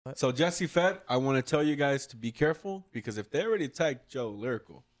So Jesse Fed, I want to tell you guys to be careful because if they already tagged Joe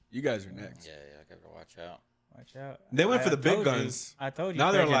Lyrical, you guys are next. Yeah, I gotta watch out. Watch out. They went for the big guns. I told you.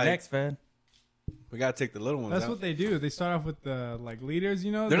 Now they're Fed, you're like, next, Fed. we gotta take the little ones That's out. what they do. They start off with the leaders,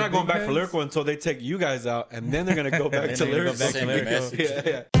 you know. They're the not going big back for heads. Lyrical until they take you guys out, and then they're gonna go back Then to they're gonna go Lyrical. back to Send me Lyrical. messages.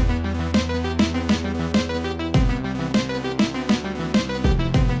 Yeah.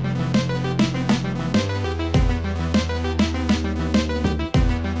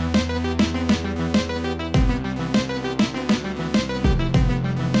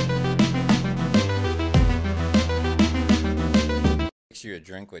 You a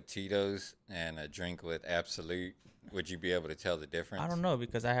drink with Tito's and a drink with Absolute, would you be able to tell the difference? I don't know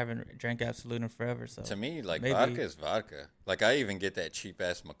because I haven't drank Absolute in forever. So To me, like Maybe. vodka is vodka. Like I even get that cheap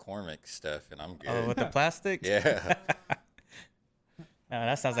ass McCormick stuff, and I'm good. Oh, with the plastic? Yeah. No,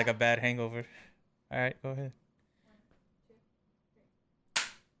 that sounds like a bad hangover. All right, go ahead.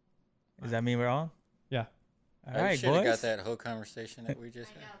 Does that mean we're on? Yeah. All I right, should have got boys. that whole conversation that we just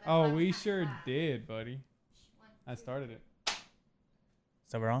had. Oh, we sure did, buddy. I started it.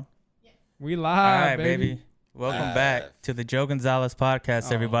 So we're on? We All live, right, baby. Welcome back Live. to the Joe Gonzalez podcast,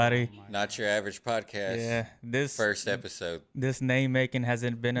 Oh, everybody. my Not your average podcast. Yeah, this First episode. this name making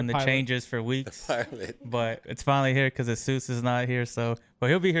hasn't been in the pilot. changes for The weeks, pilot. but it's finally here because Asus is not here. So, but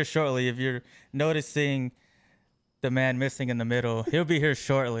he'll be here shortly. If you're noticing the man missing in the middle, he'll be here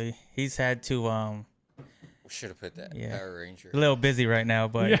shortly. He's had to We should have put that Yeah. Power Ranger. a little busy right now,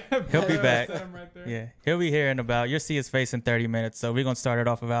 but Yeah, he'll be bro, back. that's him right there. Yeah, he'll be here in about. You'll see his face in 30 minutes. So we're gonna start it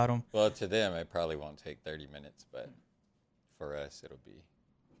off without him. Well, to them, it probably won't take 30 minutes, but for us, it'll be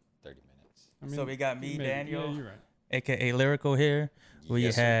 30 minutes. I mean, So we got me, maybe- Daniel. Yeah, you're right. AKA Lyrical here. We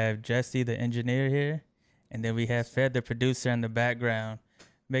Yes, sir. have Jesse, the engineer here, and then we have Fed, the producer, in the background,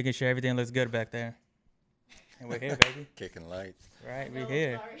 making sure everything looks good back there. And we're here, baby. Kicking lights. Right, we're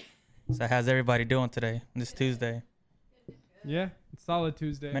here. So how's everybody doing today? This Tuesday. Yeah, it's solid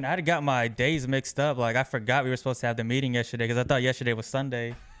Tuesday. Man, I got my days mixed up. Like I forgot we were supposed to have the meeting yesterday because I thought yesterday was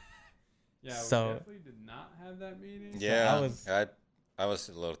Sunday. yeah, so- we definitely did not have that meeting. Yeah, was- I was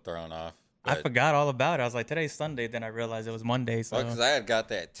a little thrown off. I but- forgot all about it. I was like, today's Sunday. Then I realized it was Monday. So Well, because I had got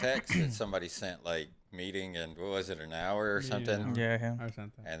that text that somebody sent, like, meeting in, what was it, an hour or Meeting something? an hour. yeah, him. I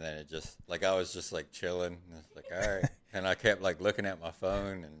sent that. And then it just, like, I was just, like, chilling. And it's like, all right. And I kept, like, looking at my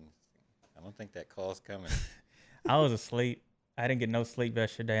phone, and I don't think that call's coming. I was asleep. I didn't get no sleep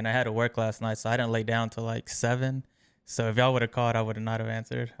yesterday, and I had to work last night, so I didn't lay down till like 7. So if y'all would have called, I would have not have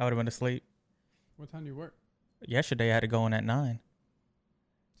answered. I would have been asleep. What time do you work? Yesterday, I had to go in at 9.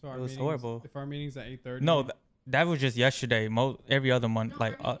 So our It was meetings- horrible. If our meeting's at 8:30. No, that was just yesterday. Every other month,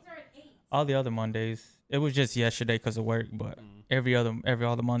 like all the other Mondays, it was just yesterday because of work. But every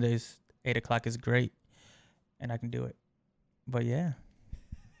other Mondays, 8 o'clock is great, and I can do it. But yeah,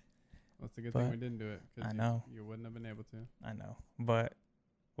 That's a good but- thing we didn't do it. 'Cause I know. You wouldn't have been able to. I know. But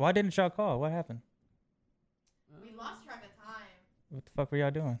why didn't y'all call? What happened? We lost track of time. What the fuck were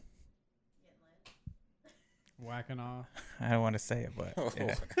y'all doing? Whacking off. I don't want to say it, but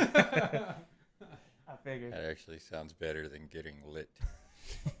yeah. I figured. That actually sounds better than getting lit.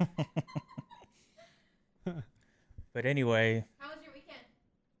 But anyway, How was your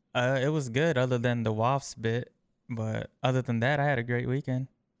weekend? it was good other than the WAFs bit. But other than that, I had a great weekend.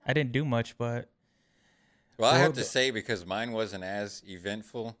 I didn't do much, but Well, I have Well, to say, because mine wasn't as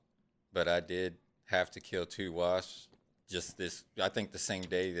eventful, but I did have to kill 2 wasps just this, I think the same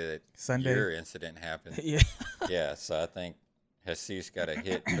day that Sunday. your incident happened. yeah. Yeah, so I think Jesus got a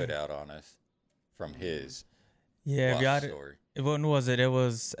hit put out on us from his Yeah, if y'all wasp did- story. when was it? It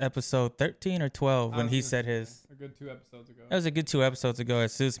was episode 13 or 12 I when was he gonna said say, his. A good 2 episodes ago. That was a good 2 episodes ago.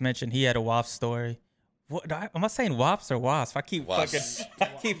 As Seuss mentioned, he had a WAF story. What am I saying? WAFs or WASP? I keep Wasp.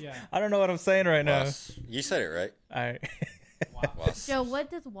 fucking. Yeah. I don't know what I'm saying right now. Wasp. You said it right. All right. Wasp. Joe, what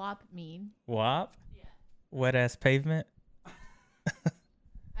does WAP mean? WAP. Yeah. Wet ass pavement.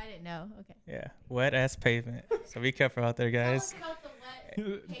 I didn't know. Okay. Yeah, wet ass pavement. So be careful out there, guys. Tell us about the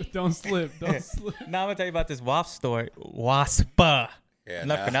wet Don't slip. Don't slip. Now I'm gonna tell you about this WASP story. WASP. Yeah, I'm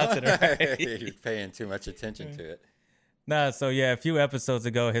not pronouncing it right. You're paying too much attention to it. Nah, so yeah, a few episodes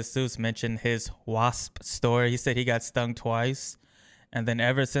ago, Jesus mentioned his wasp story. He said he got stung twice. And then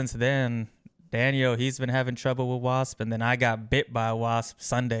ever since then, Daniel, he's been having trouble with wasp. And then I got bit by a wasp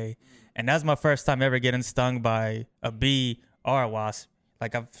Sunday. And that's my first time ever getting stung by a bee or a wasp.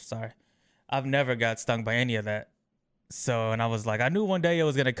 Like, I've never got stung by any of that. So, and I was like, I knew one day it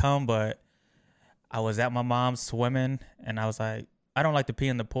was going to come, but I was at my mom's swimming. And I was like, I don't like to pee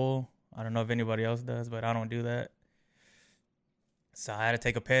in the pool. I don't know if anybody else does, but I don't do that. So I had to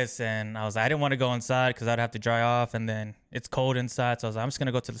take a piss, and I was like, I didn't want to go inside because I'd have to dry off, and then it's cold inside. So I was like, I'm just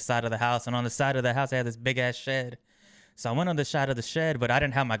gonna go to the side of the house, and on the side of the house, I had this big ass shed. So I went on the side of the shed, but I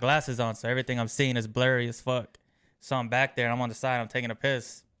didn't have my glasses on, so everything I'm seeing is blurry as fuck. So I'm back there, and I'm on the side, I'm taking a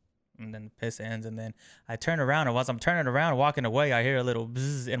piss, and then the piss ends, and then I turn around, and while I'm turning around, walking away, I hear a little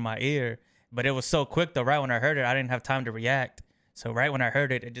bzzz in my ear, but it was so quick though. Right when I heard it, I didn't have time to react. So right when I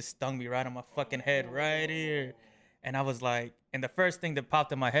heard it, it just stung me right on my fucking head, right here. And I was like, and the first thing that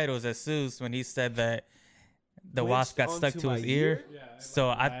popped in my head was Jesus when he said that the wasp got stuck to his ear. So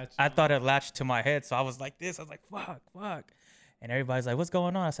I thought it latched to my head. So I was like this. I was like, fuck. And everybody's like, what's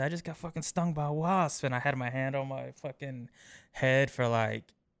going on? I said, I just got fucking stung by a wasp. And I had my hand on my fucking head for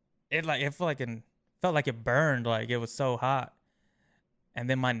it felt like it burned. Like it was so hot. And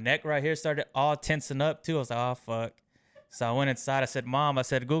then my neck right here started all tensing up too. I was like, oh, fuck. So I went inside. I said, Mom,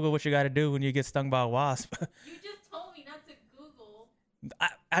 Google what you got to do when you get stung by a wasp. You just told me not to Google.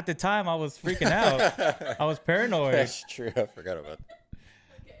 At the time, I was freaking out. I was paranoid. That's true. I forgot about that.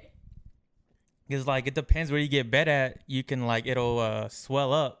 Okay. Because, it depends where you get bit at. You can, it'll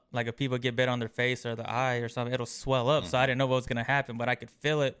swell up. Like, if people get bit on their face or the eye or something, it'll swell up. So I didn't know what was going to happen, but I could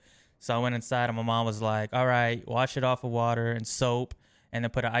feel it. So I went inside, and my mom was like, all right, wash it off with water and soap, and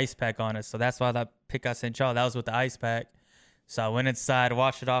then put an ice pack on it. So that's why that pic I sent y'all, that was with the ice pack. So I went inside,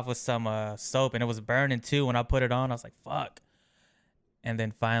 washed it off with some soap, and it was burning too. When I put it on, I was like, fuck. And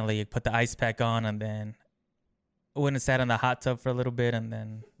then finally put the ice pack on, and then went and sat in the hot tub for a little bit, and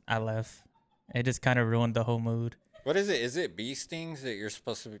then I left. It just kind of ruined the whole mood. What is it? Is it bee stings that you're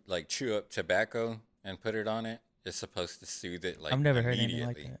supposed to chew up tobacco and put it on it? It's supposed to soothe it I've never heard anything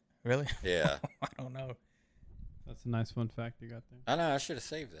like that. Really? Yeah. I don't know. That's a nice fun fact you got there. I know. I should have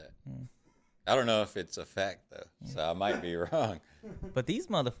saved that. I don't know if it's a fact though, so I might be wrong. But these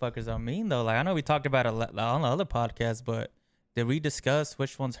motherfuckers are mean though. I know we talked about it on the other podcast, but did we discuss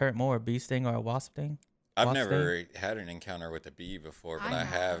which ones hurt more, a bee sting or a wasp sting? I've Wasp never had an encounter with a bee before, but I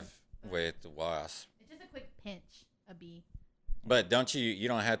have with the wasp. It's just a quick pinch, a bee. But don't you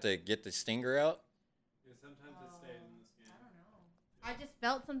don't have to get the stinger out? Yeah, sometimes it stays in the skin. I don't know. I just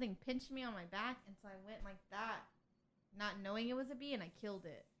felt something pinch me on my back, and so I went like that, not knowing it was a bee, and I killed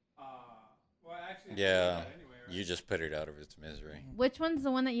it. Well, actually, Yeah, anyway, right? you just put it out of its misery. Which one's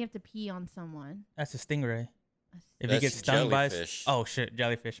the one that you have to pee on someone? That's a stingray. If you That's get stung by jellyfish. oh shit,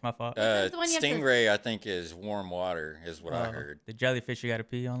 jellyfish, my fault. Which one's the one you have to- Stingray, I think, is warm water, is what I heard. The jellyfish you got to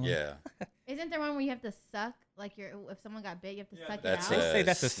pee on. them? Yeah, Isn't there one where you have to suck, if someone got bit, you have to suck that's it I out? would say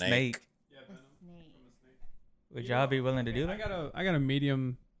that's a snake. snake. Yeah, A venom snake. from a snake. Would y'all be willing to do I that? got a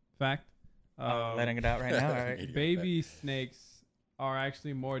medium fact. Letting it out right now. All right. Medium Baby snakes are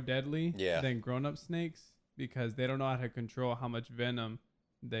actually more deadly Yeah. than grown-up snakes because they don't know how to control how much venom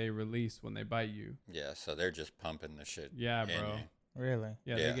they release when they bite you. Yeah, so they're just pumping the shit. Yeah, in bro. you. Really?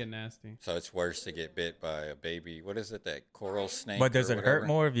 Yeah, Yeah. they get nasty. So it's worse to get bit by a baby. What is it? That coral snake? But does or it hurt whatever?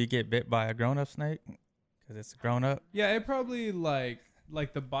 more if you get bit by a grown-up snake? Because it's grown up. Yeah, it probably like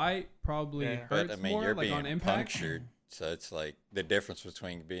the bite probably Yeah. hurts But I mean, more you're like being on impact. punctured, so it's like the difference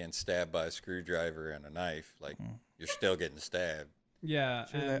between being stabbed by a screwdriver and a knife. Like you're still getting stabbed. Yeah,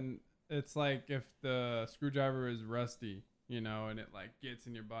 True that. and it's like if the screwdriver is rusty, and it gets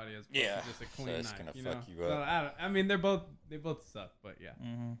in your body as opposed Yeah, to just a so clean it's knife. gonna you fuck know? you So up. I mean, they both suck, but yeah,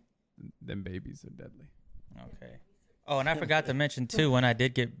 them babies are deadly. Okay. Oh, and I forgot to mention too, when I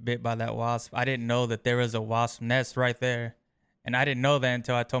did get bit by that wasp, I didn't know that there was a wasp nest right there. And I didn't know that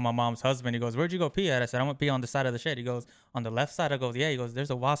until I told my mom's husband. He goes, "Where'd you go pee at?" I said, "I went pee on the side of the shed." He goes, "On the left side?" I goes, "Yeah." He goes,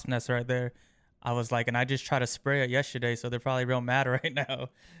 "There's a wasp nest right there." I was like, and I just tried to spray it yesterday, so they're probably real mad right now.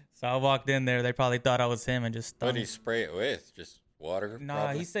 So I walked in there. They probably thought I was him and just stung. What do you spray it with? Just water? Nah,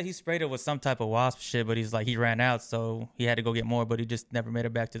 probably? he said he sprayed it with some type of wasp shit, but he's like, he ran out, so he had to go get more, but he just never made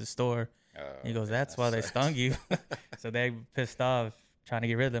it back to the store. Oh, He goes, okay, "That's that why they sucks. stung you." So they pissed off trying to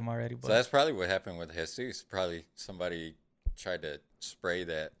get rid of them already. But So that's probably what happened with Jesus. Probably somebody tried to spray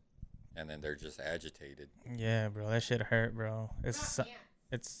that, and then they're just agitated. yeah, bro, that shit hurt, bro. It's Not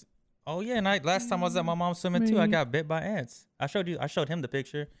it's oh yeah, and last time I was at my mom's swimming too, I got bit by ants. I showed him the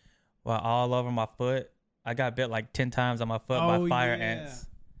picture. Well, all over my foot. I got bit like 10 times on my foot by Oh, fire yeah. ants.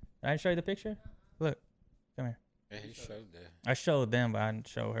 Did I show you the picture? Look, come here. Yeah, he showed that. I showed them, but I didn't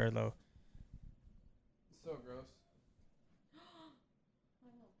show her though. So gross.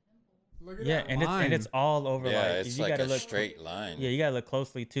 Look at Yeah, that and line. it's all over. Yeah, like it's you like gotta a look. straight line. Yeah, you gotta look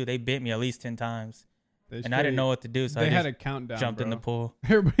closely too. They bit me at least 10 times, They and I didn't straight- know what to do, so They I had just a countdown. jumped in the bro. pool.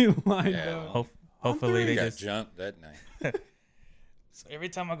 Everybody lined Yeah. up. Hopefully You they got just. jumped that night. So every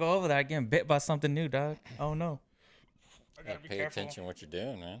time I go over there, I get bit by something new, dog. Oh no. I Gotta pay attention what you're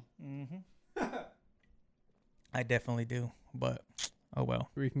doing, man. I definitely do, but oh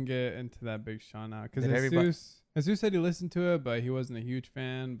well. We can get into that Big Sean now because Did everybody- Jesus said he listened to it, but he wasn't a huge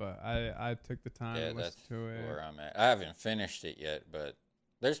fan. But I took the time Yeah, to that's listen to it. where I'm at. I haven't finished it yet, but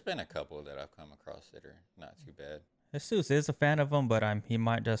there's been a couple that I've come across that are not too bad. Jesus is a fan of him, but he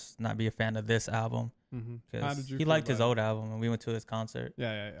might just not be a fan of this album Mm-hmm. How because did you? he feel liked his about old album, and we went to his concert. it?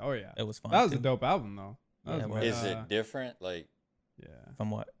 Yeah, yeah. Oh yeah. It was fun. That was too. a dope album though. That Yeah, was well, Is it different, like Yeah.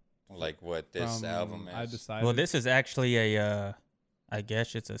 From what? what this From, album is? I decided. Well, this is actually a, I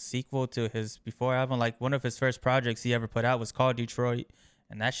guess it's a sequel to his before album. Like one of his first projects he ever put out was called Detroit,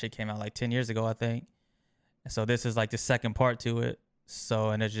 and that shit came out like 10 years ago, I think. And so this is like the second part to it.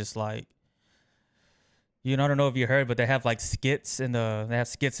 So, and it's just like, I don't know if you heard, but they have like skits in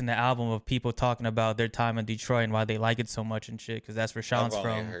the album of people talking about their time in Detroit and why they like it so much and shit. Because that's where Sean's I've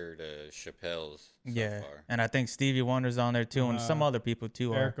only from. heard Chappelle's so Yeah, far. and I think Stevie Wonder's on there too, and some other people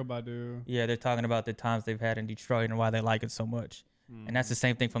too are. Erykah Badu. Yeah, they're talking about the times they've had in Detroit and why they like it so much. And that's the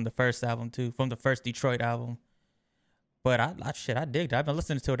same thing from the first album too, from the first Detroit album. But I digged it. I've been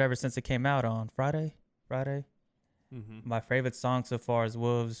listening to it ever since it came out on Friday. Mm-hmm. My favorite song so far is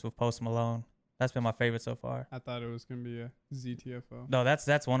Wolves with Post Malone. That's been my favorite so far. I thought it was gonna be a ZTFO. No,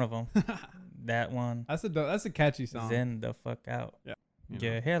 that's one of them. That one. That's a catchy song. Zen the fuck out. you know?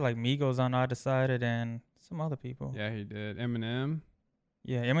 Yeah, he had like Migos on I Decided and some other people. Yeah, he did. Eminem.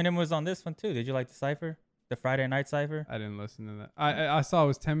 Yeah, Eminem was on this one too. Did you like the Cypher? The Friday Night Cypher? I didn't listen to that. I saw it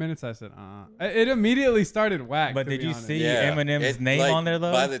was 10 minutes. I said, It immediately started whack. But to did be you honest. see Eminem's name like, on there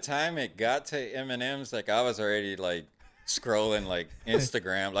though? By the time it got to Eminem's, like I was already like scrolling like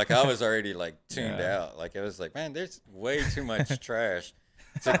Instagram, like I was already like tuned out. Like it was like, man, there's way too much trash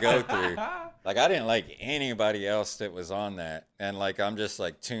to go through. Like I didn't like anybody else that was on that, and like I'm just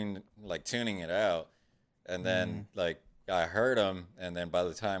like tuning it out, and then like I heard him, and then by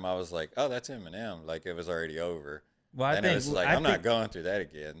the time I was like, oh, that's Eminem, like it was already over. Well, And it was like, I'm not going through that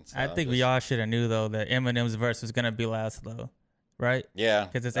again. So I I'm think we just- all should have knew though that Eminem's verse was gonna be last though, right? Yeah,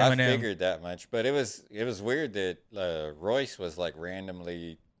 'Cause it's I Eminem. figured that much, but it was weird that Royce was like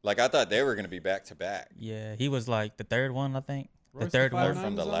randomly, like I thought they were gonna be back to back. Yeah, he was like the third one, I think. Royce The third the one. 5'9"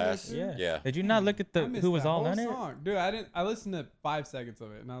 from the was on there last. too? Yeah. Yeah. Did you not look at I missed who was that all whole on it? song. Dude, I listened to 5 seconds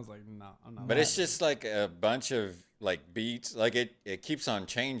of it and I was like, no, I'm not. But it's watching. just like a bunch of like beats, like it keeps on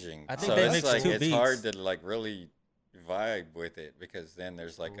changing. I think so they it's mixed like two it's beats. hard to like really vibe with it because then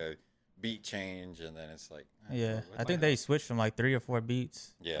there's like a beat change and then it's like Yeah, what I am think they switched from like 3 or 4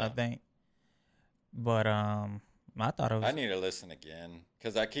 beats. Yeah. I think. But I thought it was. I need to listen again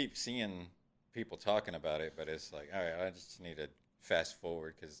because I keep seeing people talking about it, but it's like, all right, I just need to fast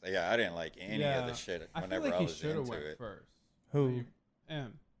forward because I didn't like any of the shit I feel whenever like I he was should have into went it. first. Who?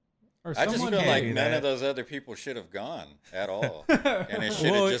 M. Or I just someone feel can't like do none that. of those other people should have gone at all, and it should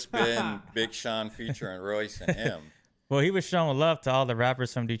have Well- just been Big Sean featuring Royce and him. Well, he was showing love to all the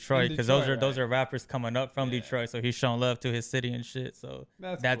rappers from Detroit because those Detroit, are right. rappers coming up from Yeah. Detroit. So he's showing love to his city and shit. So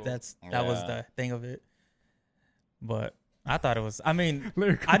That's that cool. that was Yeah. the thing of it. But I thought it was. I mean,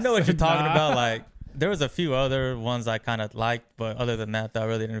 Lyrical I know what you're said, talking nah. about. Like there was a few other ones I kind of liked, but other than that, I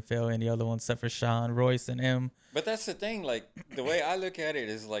really didn't feel any other ones except for Sean, Royce, and M. But that's the thing. Like the way I look at it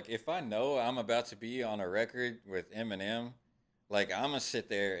is like if I know I'm about to be on a record with Eminem, like I'm gonna sit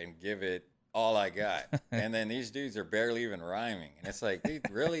there and give it all I got, and then these dudes are barely even rhyming, and it's like, dude,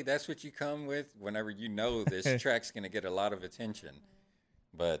 really, that's what you come with whenever you know this track's gonna get a lot of attention.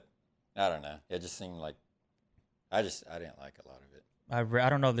 But I don't know. It just seemed like I didn't like a lot of it. I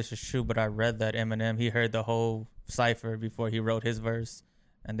don't know if this is true, but I read that Eminem he heard the whole cipher before he wrote his verse,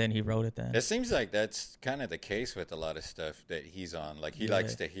 and then he wrote it then. It seems like that's kind of the case with a lot of stuff that he's on. Like he Yeah.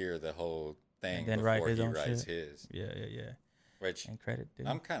 likes to hear the whole thing And then write before his he own writes shit. his. Yeah. Which And credit, dude.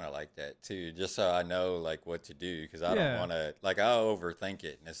 I'm kind of like that too, just so I know like what to do because I Yeah. don't want to like I'll overthink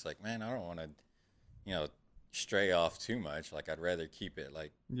it, and it's like, man, I don't want to, stray off too much. Like I'd rather keep it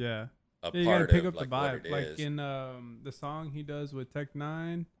like Yeah. a Yeah, you gotta part pick of up the like what vibe. it Like is. in the song he does with Tech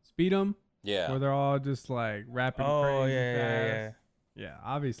Nine, Speed 'em, Yeah, where they're all just like rapping oh crazy yeah. fast. Yeah,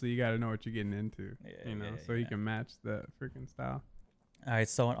 obviously you got to know what you're getting into, Yeah, so he yeah. can match the freaking style. All right.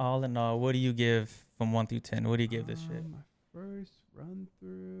 So all in all, what do you give from 1 through 10? What do you give this shit? My first run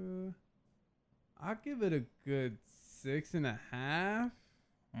through, I'll give it a good 6.5,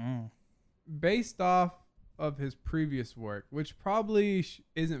 based off of his previous work, which probably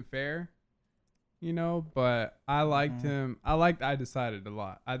isn't fair, but I liked him. I liked I Decided a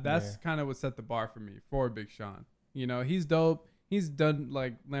lot. That's kind of what set the bar for me for Big Sean. He's dope. He's done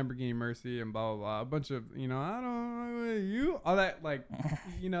like Lamborghini Mercy and blah blah blah, a bunch of I don't know you all that like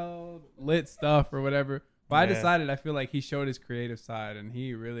lit stuff or whatever. But I Yeah. decided I feel like he showed his creative side and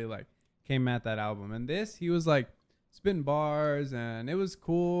he really like came at that album. And this, he was like spitting bars, and it was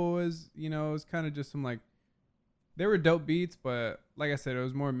cool. It was, you know, it was kind of just some like, they were dope beats, but like I said, it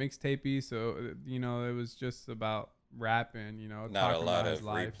was more mixtapey. So, you know, it was just about rapping, you know, Not a talking lot about his of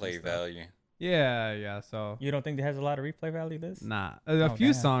life and replay stuff. value. Yeah. So You don't think it has a lot of replay value? This? nah, Oh, a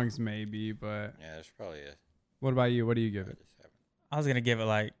few damn. songs maybe, but Yeah, it's probably a. what about you? What do you give it? I was gonna give it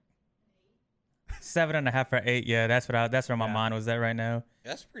like 7.5 or 8. Yeah, that's where my Yeah. mind was at right now.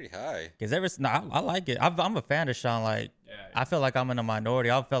 That's pretty high. Cause I like it. I'm a fan of Sean. Like, Yeah. I feel like I'm in a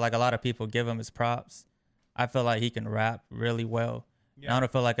minority. I feel like a lot of people give him his props. I feel like he can rap really well. And I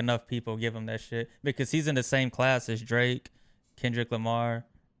don't feel like enough people give him that shit because he's in the same class as Drake, Kendrick Lamar,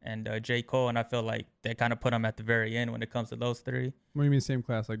 and J. Cole. And I feel like they kind of put him at the very end when it comes to those three. What do you mean same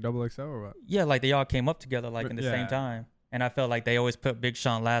class, like Double XL or what? Yeah, like they all came up together like in the Yeah. same time. And I felt like they always put Big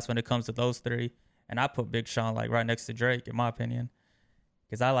Sean last when it comes to those three. And I put Big Sean like right next to Drake, in my opinion.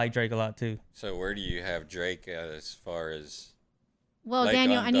 Because I like Drake a lot too. So where do you have Drake as far as? Well, Like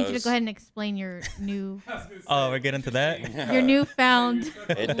Daniel, on I need you to those- go ahead and explain your new, Oh, we're getting to that? your newfound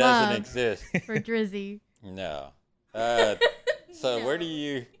It doesn't love exist. for Drizzy. No. So where do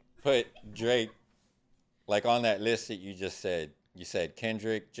you put Drake? Like on that list that you just said, you said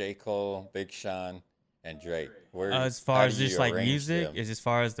Kendrick, J. Cole, Big Sean, and Drake. Where? As far how as do you just like arrange music, them? is as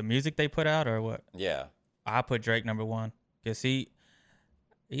far as the music they put out or what? Yeah. I put Drake number 1 because he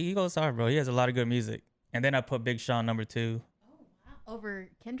goes hard, bro. He has a lot of good music. And then I put Big Sean number 2. Over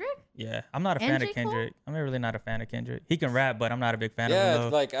Kendrick? Yeah, I'm not a And fan J. of Cole? Kendrick. I'm really not a fan of Kendrick. He can rap, but I'm not a big fan of Yeah, him.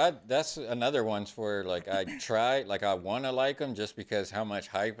 it's Though. like that's another ones where like I try, like I want to like him just because how much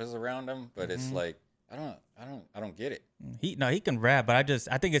hype is around him, but it's like I don't get it. He can rap, but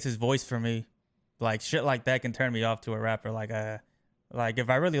I think it's his voice for me. Like shit like that can turn me off to a rapper. Like if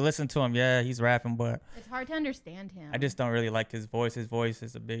I really listen to him, yeah, he's rapping, but It's hard to understand him. I just don't really like his voice. His voice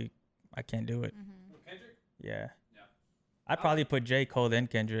is I can't do it. Mm-hmm. Yeah. I'd probably put J. Cole then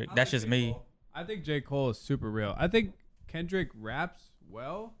Kendrick. That's just me. I think J. Cole is super real. I think Kendrick raps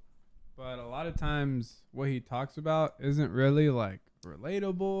well, but a lot of times what he talks about isn't really like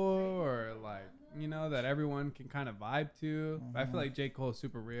relatable or like, you know, that everyone can kind of vibe to. But I feel like J. Cole is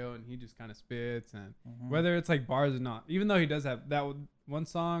super real and he just kind of spits, and whether it's like bars or not, even though he does have that one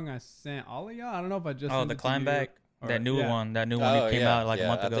song I sent all of y'all. I don't know if I just Oh, sent the it to Climb you Back. or- That new yeah. one. That new one Oh that came yeah, out like yeah, a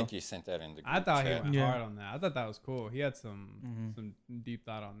month I ago. think you sent that in the. I thought he chat. went Yeah. hard on that. I thought that was cool. He had some deep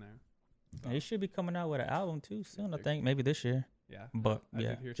thought on there. He should be coming out with an album too soon. I think maybe this year. Yeah. But I yeah,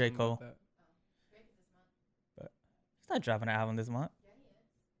 did hear J. something about Cole. that. He's not dropping an album this month.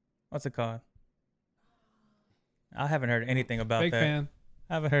 What's it called? I haven't heard anything about Big that. fan.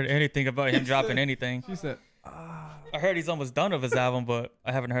 I haven't heard anything about him dropping anything. She said, I heard he's almost done with his album, but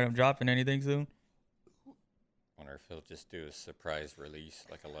I haven't heard him dropping anything soon. Wonder if he'll just do a surprise release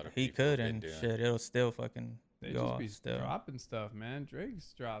like a lot of He people could, have been and doing. shit, it'll still fucking they go just off be still. dropping stuff, man.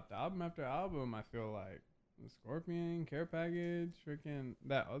 Drake's dropped album after album. I feel like the Scorpion, Care Package, freaking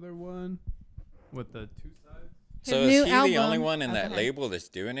that other one with the two sides. So His is new he the only album- one in Oh, that go ahead. label that's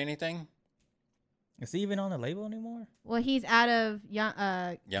doing anything? Is he even on the label anymore? Well, he's out of Young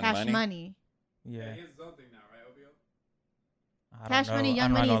Cash Money? Money. Yeah. has his own thing now, right, OBO? I don't Cash know. Money, I'm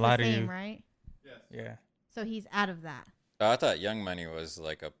Young not Money gonna is lie the to same, you. right? Yes. Yeah. So he's out of that. Oh, I thought Young Money was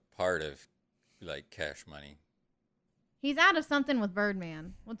like a part of like Cash Money. He's out of something with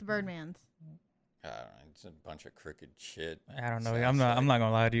Birdman. What's the Birdman's? I don't know. It's a bunch of crooked shit. I don't know. Sounds I'm not like-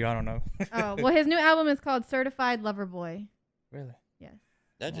 gonna lie to you. I don't know. Oh, well, his new album is called Certified Lover Boy. Really? Yes.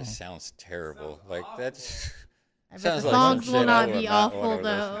 That just sounds terrible. Like that's. I bet Sounds the like some songs will shit I not would be not awful, wanna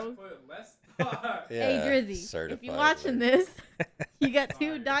though. Put less thought. Yeah, Hey, Drizzy, if certified you're watching alert. this, you got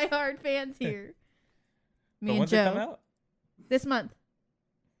two diehard fans here. Me But and when's it come Joe. out? This month.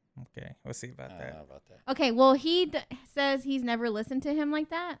 Okay, we'll see I about don't know that. about that. Okay, well, he says he's never listened to him like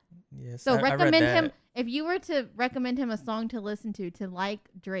that. Yes. So I read recommend that. him, if you were to recommend him a song to listen to like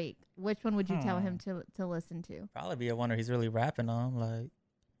Drake, which one would you tell him to listen to? Probably be a one where he's really rapping on. Like,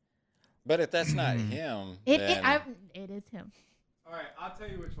 But if that's not him, It then is him. All right, I'll tell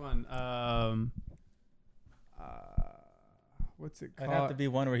you which one. What's it it'd called? have to be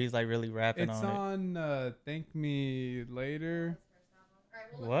one where he's like really rapping It's on, on Thank Me Later.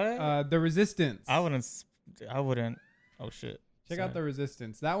 it. What? The Resistance. I wouldn't. Oh shit. Check out Sorry. The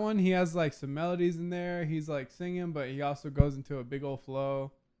Resistance. That one, he has like some melodies in there. He's like singing, but he also goes into a big old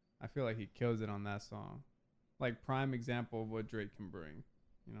flow. I feel like he kills it on that song. Like prime example of what Drake can bring.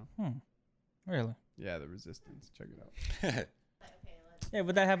 You know? Really? Yeah, The Resistance. Check it out. Yeah,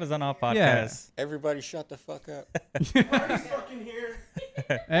 but that happens on our podcast. Yeah. everybody shut the fuck up.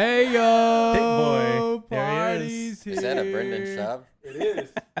 Hey yo, Big boy. There he parties is. here. Is that a Brendan Schaub? It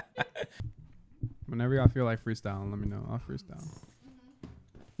is. Whenever y'all feel like freestyling, let me know. I'll freestyle.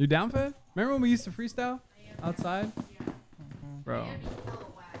 You down, Fed? Remember when we used to freestyle outside? Bro,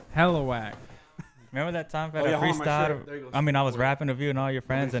 hella whack. Remember that time that Oh, I yeah, hold on, my freestyled? shirt. There you go. I mean, I was rapping with you and all your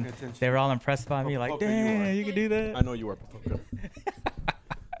friends, and paying attention. they were all impressed by me. Like, Okay, you are. damn, you can do that. I know you are. Okay.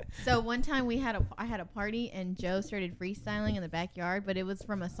 So one time I had a party and Joe started freestyling in the backyard, but it was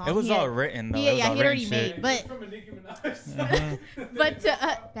from a song. It was he had- all written though. Yeah, It was yeah, all he already written shit. made, but From a Nicki Minaj. Mhm. but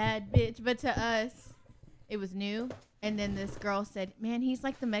to bad bitch, but to us, it was new. And then this girl said, "Man, he's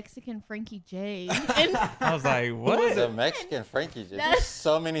like the Mexican Frankie J." And I was like, Who was a what? Mexican Frankie? J? That's- There's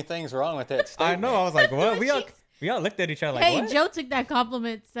so many things wrong with that I statement. know. I was like, what? That's what We all looked at each other like, hey, what? Joe took that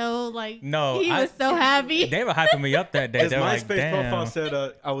compliment so like No, he was so happy. They were hyping me up that day. His They were like, MySpace profile damn.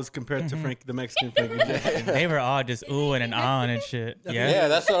 said I was compared to Frank, the Mexican Frankie J. They were all just oohing and on and shit. Yeah. Yeah,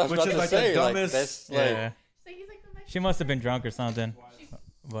 that's what I was Which about is to like the say. Like, dumbest- that's like, Yeah. So he's like the Mexican. She must have been drunk or something. He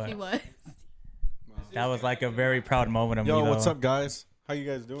But was. that was like a very proud moment of Yo, me, what's though. up, guys? How you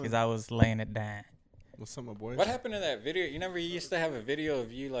guys doing? Because I was laying it down. What's up, my boys? what happened to that video? You remember you used to have a video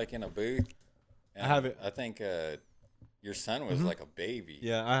of you like in a booth? I have it. I think your son was like a baby.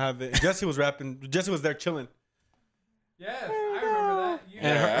 Yeah, I have it. Jesse was rapping. Jesse was there chilling, Yes, I remember that. and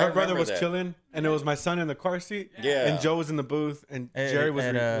Yeah, I her brother remember was that. chilling, and it was my son in the car seat, Yeah. and Joe was in the booth, and Jerry was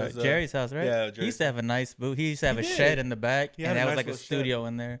at Jerry's house, right? yeah, He Jerry's used to have a nice booth. He used to have He a did. shed in the back, He had and a that was nice like a little shed. studio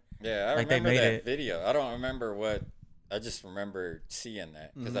in there. Yeah, I Like, they remember made that it. video. I don't remember what. I just remember seeing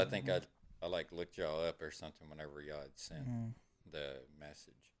that because I think Mm-hmm. I like looked y'all up or something whenever y'all had sent Mhm. the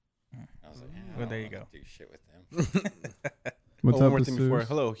message. I was like, yeah, I Well, there don't you wanna go. Do shit with them. What's one up, more thing before. Jesus?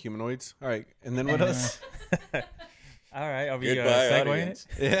 Hello, humanoids. All right, and then what else? All right, are we Goodbye, segueing audience.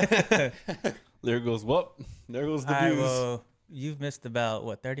 it? Yeah. There goes well. There goes the All right, views. well, you've missed about,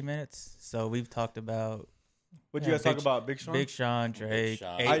 what, 30 minutes? So we've talked about What'd you yeah, guys talk Big- about? Big Sean. Big Sean, Drake,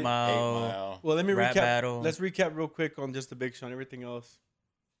 Sean, 8 Mile. 8 Mile. Well, let me Rap recap. battle. Let's recap real quick on just the Big Sean. Everything else.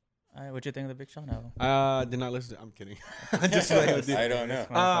 All right, what you think of the Big Sean album? Did not listen. I'm kidding. I'm just playing with you. I don't know.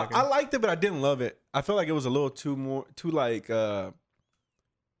 I liked it, but I didn't love it. I felt like it was a little too like.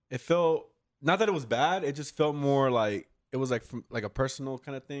 It felt not that it was bad. It just felt more like it was like from like a personal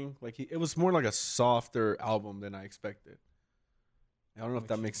kind of thing. Like it was more like a softer album than I expected. I don't know if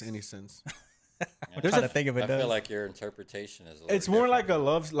that makes any sense. Yeah. There's a think of it I does. feel like your interpretation is. A little It's more like a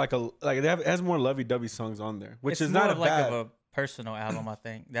different. love, it has more lovey-dovey songs on there, which It's is more not of a like bad. of a personal album, I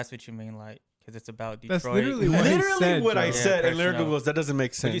think. That's what you mean, like, because it's about Detroit. That's literally what he Literally said. what I Joe. Yeah, said, and personal. lyrical goes, that doesn't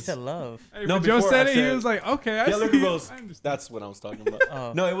make But sense. you said love. Hey, No, when Joe before said I it, he said- was like, "Okay, I Yeah, see lyrical it. goes. I understand." That's what I was talking about.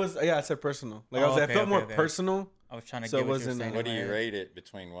 Oh. No, it was I said personal. Like Oh, I okay, felt more okay. personal. I was trying to So get it what you were wasn't, saying. What do in you my head. rate it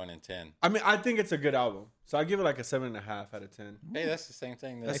between 1 and 10? I mean, I think it's a good album, so I give it like a 7.5 out of 10. Hey, that's the same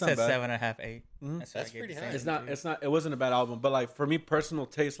thing. I That's That's not said bad. 7.5, 8. Mhm. That's, That's pretty high. It's not. It's not. It wasn't a bad album, but like for me, personal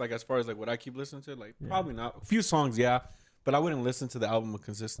taste, like as far as like what I keep listening to, like probably not. A few songs, yeah, but I wouldn't listen to the album with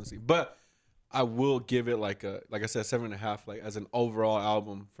consistency. But I will give it like I said, 7.5, like as an overall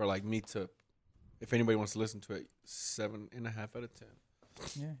album for like me to, if anybody wants to listen to it, 7.5 out of 10.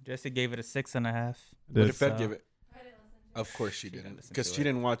 Yeah, Jesse gave it a 6.5. What did Fed So- give it? Of course she didn't didn't, listen because to she it.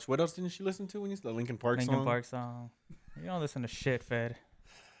 didn't watch. What else didn't she listen to when you the Linkin Park Linkin song? Park song. You don't listen to shit, Fed.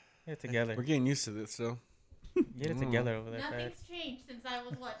 Get it together. We're getting used to this, so Get it together over there, Fed. Nothing's changed since I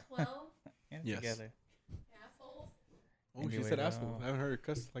was what 12. Get it Yes. together. Assholes. oh, she Anyway, said asshole. though. I haven't heard her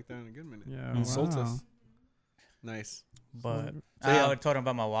cuss like that in a good minute. Yeah, Insult wow. us. Nice. But So, yeah. I told him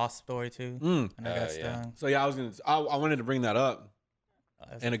about my wasp story too, Mm. and I Oh, got yeah. stung. So yeah, I wanted to bring that up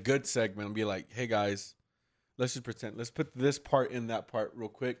That's- in a good segment and be like, hey guys, let's just pretend. Let's put this part in that part real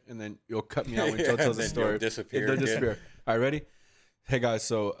quick, and then you'll cut me out when Joe Yeah, tells the then story. you'll disappear They'll again. disappear. All right, ready? Hey guys,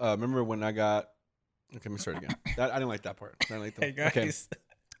 so remember when I got? Okay, let me start again. I didn't like that part. I didn't like that. Hey guys. Okay,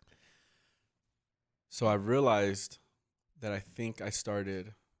 so I realized that I think I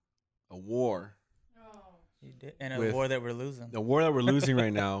started a war. You did. In a With- war that we're losing. The war that we're losing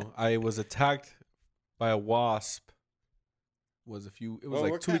right now. I was attacked by a wasp. It was Well, we're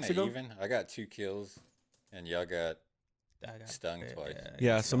like 2 weeks kinda ago. even. I got 2 kills, and y'all got. I got Stung bit, twice. I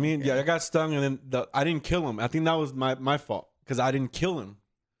Yeah, got so me and stung, I got stung, and then I didn't kill him. I think that was my fault because I didn't kill him.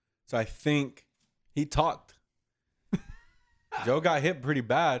 So I think he talked. Joe got hit pretty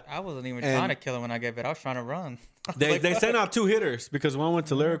bad. I wasn't even And- trying to kill him when I gave it. I was trying to run. They sent out 2 hitters because one went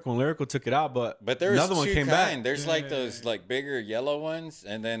to Lyrical and Lyrical took it out, but But there's another one two came kind. back. There's like those like bigger yellow ones,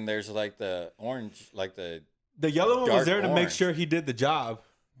 and then there's like the orange, like the The yellow one was Dark there to make orange. sure he did the job,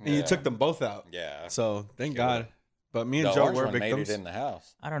 and you Yeah. took them both out. yeah. So thank Sure. God. But me and The Joe orange were one made victims. it in the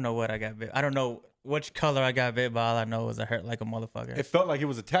house. I don't know what I got bit. I don't know which color I got bit, but all I know is I hurt like a motherfucker. It felt like it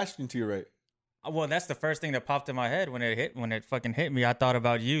was attached into you, right? Well, that's the first thing that popped in my head when it fucking hit me. I thought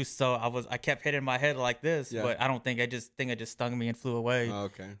about you, so I kept hitting my head like this, Yeah. but I don't think it just stung me and flew away. Oh,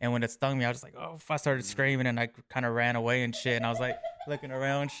 okay. And when it stung me, I was like, oh, I started screaming and I kind of ran away and shit. And I was like looking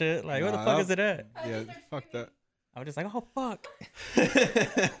around and shit, like, where the Nah, fuck that- is it at? Yeah, fuck that. I was just like, oh fuck,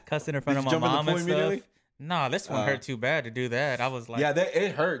 cussing in front Did of you my jump in the mom pool and immediately? stuff. Nah, this one hurt too bad to do that. I was like, Yeah,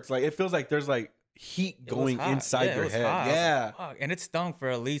 it hurts. Like it feels like there's like heat it was going hot. inside Yeah, it your was head. hot. I was Yeah. like, fuck. And it stung for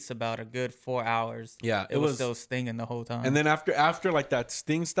at least about a good 4 hours. Yeah, It was still stinging the whole time. And then after like that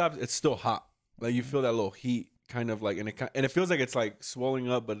sting stops, it's still hot. Like you feel that little heat, kind of like, and it feels like it's like swelling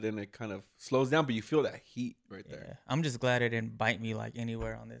up, but then it kind of slows down. But you feel that heat right yeah, there. I'm just glad it didn't bite me like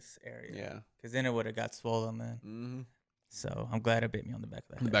anywhere on this area. Yeah. Because then it would have got swollen then. Mm-hmm. So I'm glad it bit me on the back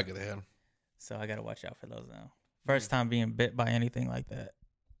of the In the head. back of the head. So I got to watch out for those now. First time being bit by anything like that,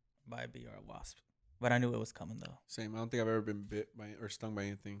 by a bee or a wasp. But I knew it was coming though. Same. I don't think I've ever been bit by or stung by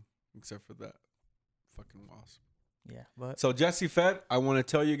anything except for that fucking wasp. Yeah, but So Jesse Fed, I want to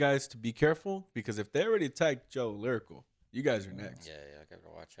tell you guys to be careful because if they already attacked Joe Lyrical, you guys are next. Yeah, I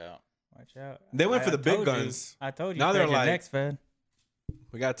gotta watch out. watch out. They went for the big told you. guns. I told you. Now they're Fed, you're like- next, Fed.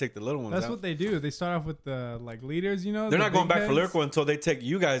 We gotta take the little ones That's out. what they do. They start off with the like leaders, you know. They're the not going big back for heads. Lyrical until they take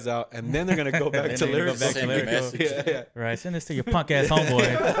you guys out, and then they're gonna go back Then to they're gonna go Lyrical. back to Send me Lyrical. messages. Yeah, Right, send this to your punk ass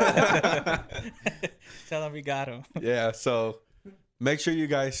homeboy. Tell him we got him. yeah. So make sure you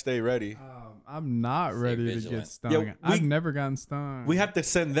guys stay ready. I'm not ready to vigilant. get stung. Yeah, I've never gotten stung. We have to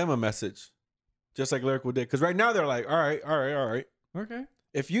send them a message, just like Lyrical did, because right now they're like, all right. Okay.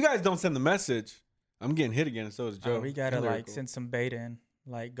 If you guys don't send the message, I'm getting hit again, and so is Joe. We gotta and like Lyrical. send some bait in.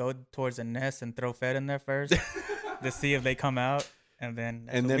 Like go towards the nest and throw Fed in there first to see if they come out, and then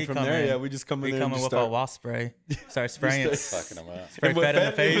that's and when then we from come there, in. yeah, we just come in We there come and in just with a start. wasp spray. Start spraying. Fucking them up. Spray And with Fed in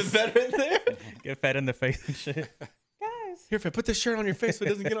the Fed- with face. Fed in there. Get Fed in the face and shit. Here, Fed, put this shirt on your face so it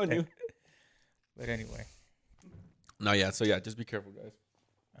doesn't get on you. But anyway, No, yeah. So yeah, just be careful, guys.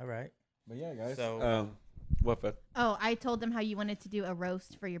 all right. But yeah, guys. So- What, Fed? Oh, I told them how you wanted to do a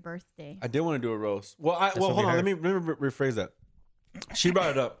roast for your birthday. I did want to do a roast. Well, what hold we on. heard. Let me rephrase that. She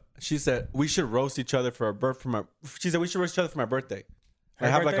brought it up. She said we should roast each other for our birth. She said we should roast each other for my birthday. Her I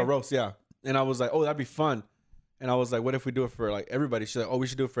have like a birthday? roast, yeah. And I was like, oh, that'd be fun. And I was like, what if we do it for like everybody? She's like, oh, we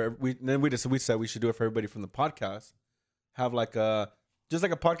should do it for. Then we said we should do it for everybody from the podcast. Have like just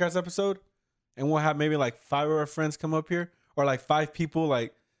like a podcast episode, and we'll have maybe like 5 of our friends come up here, or like 5 people.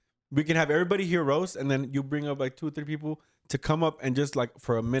 Like we can have everybody here roast, and then you bring up like 2 or 3 people to come up and just like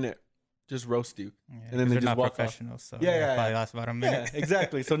for a minute, just roast you. Yeah, And then they they're just not walk off. professionals, so Yeah, it yeah, probably yeah. lasts about a Yeah, minute.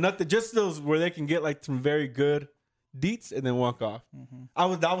 exactly. So nothing, just those where they can get like some very good deets and then walk off. Mhm. I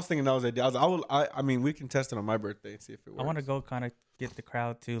was thinking that was the idea. I mean, we can test it on my birthday and see if it works. I want to go kind of get the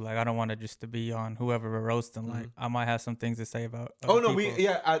crowd too. Like I don't want to just to be on whoever we're roasting. Like I might have some things to say about. Oh other no,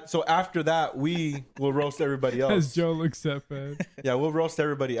 people. so after that, we will roast everybody As else. Joe looks at Fed. Yeah, we'll roast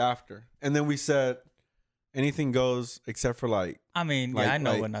everybody after, and then we said anything goes except for like I mean, like- I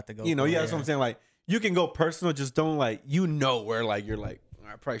know like, what not to go. you know, for, yeah, that's what I'm saying. Like you can go personal, just don't like where like you're like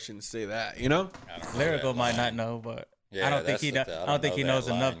I probably shouldn't say that. You know? I don't know Lyrical that might line. not know, but Yeah, I don't think that's he. the I thing. don't think he know knows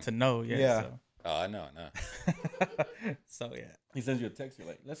that enough line. to know yet. Yeah. So. Oh, I know. So yeah, He sends you a text. You're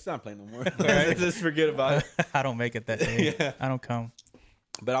like, let's not play no more. Right. Just forget about it. I don't make it that day. Yeah. I don't come.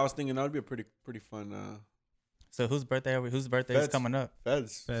 But I was thinking that would be a pretty fun So whose birthday are we? Whose birthday is Feds. coming up?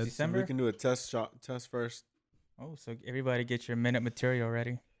 feds. Feds. December? We can do a test first. Oh, so everybody get your minute material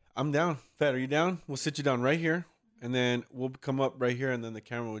ready. I'm down. Fed, are you down? We'll sit you down right here, and then we'll come up right here, and then the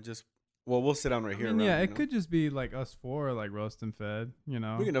camera will just. Well, we'll sit down right I here. mean, yeah, around, it you know? could just be like us 4, like roasting Fed. You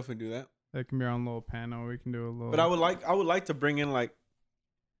know, We can definitely do that. that can be our own little panel. We can do a little. But I would like to bring in like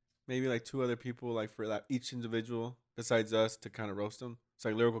maybe like 2 other people, like for that each individual besides us to kind of roast them. So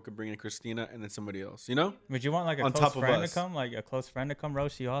like Lyrical could bring in Christina and then somebody else. You know? Would you want like a On close top of friend us. to come? Like a close friend to come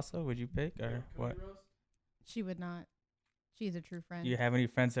roast you also? Would you pick or what? She would not. She's a true friend. Do you have any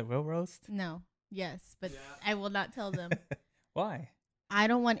friends that will roast? No. Yes, but I will not tell them. Why? I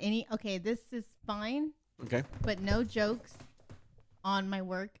don't want any. Okay, this is fine, Okay. but no jokes on my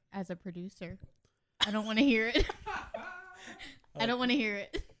work as a producer. I don't want to hear it. I don't want to hear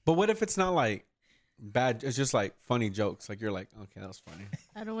it. But what if it's not like bad? It's just like funny jokes. Like you're like, okay, that was funny.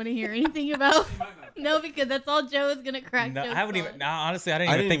 I don't want to hear anything about. No, because that's all Joe is gonna crack. No, I jokes haven't on. even. No, honestly, I didn't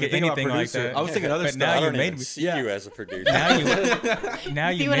I even didn't think even of think about anything like producer. that. I was thinking other but stuff. now I you don't made even me. see Yeah. you as a producer. Now you. Now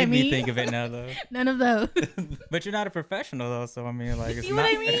You see you what I made me mean? think of it now though. None of those. But you're not a professional though, so I mean, like, it's See not.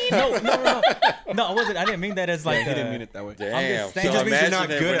 what I mean? No, I wasn't. I didn't mean that as like. He didn't mean it that way. Damn. just saying- It So just means you're not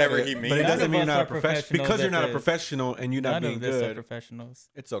imagine it good at whenever it. he But means it None doesn't of mean you're us not are a professional professionals because you're at not a this. professional and you're not None being of this are good. professionals.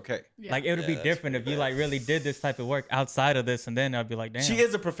 It's okay. Yeah. Like it would Yeah, be that's different if you like really did this type of work outside of this, and then I'd be like, damn. She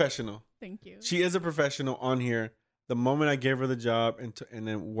is a professional. Thank you. She is a professional on here. The moment I gave her the job and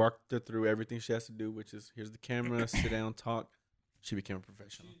then worked her through everything she has to do, which is here's the camera, sit down, talk, she became a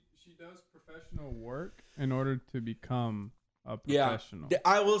professional. She does professional work in order to become a Yeah. professional.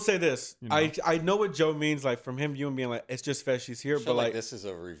 I will say this. You know? I know what Joe means, like from him viewing being like, it's just fast she's here, I but feel like like, this is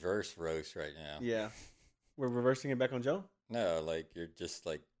a reverse roast right now. yeah. We're reversing it back on Joe? No, like you're just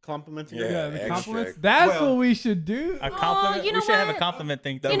like Complimenting Yeah, her? Yeah, the extra. compliments. That's Well- what we should do. a compliment. you know we should have a what? compliment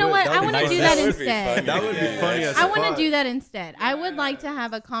thing. That You know would- what? that I would want be to fun. do that That would be instead. funny. That would be Yeah, funny that's- as I want to fuck. do that instead. I would like to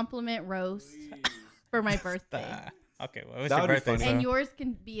have a compliment roast for my birthday. Okay, well, it's That your would be birthday, funny. so. And yours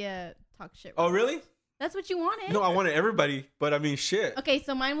can be a talk shit Oh, roast. really? That's what you wanted? No, I wanted everybody, but I mean, shit. Okay,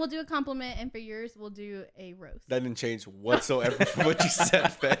 so mine will do a compliment, and for yours, we'll do a roast. That didn't change whatsoever from what you said,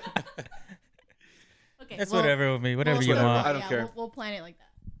 Fed. Okay, It's well, whatever with me, whatever It's you whatever. want. I don't care. We'll plan it like that.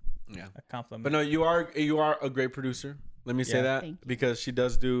 Yeah. A compliment. But no, you are a great producer. Let me say Yeah. that Thank you. because she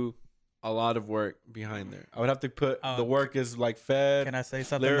does do a lot of work behind there. I would have to put the work is like Fed, Can I say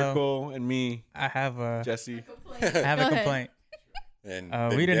something though? lyrical, and me, I have a Jesse. I have Go a ahead. complaint.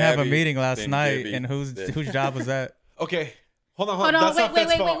 And We didn't have a meeting last night, and whose job was that? Okay, hold on. Hold on, That's not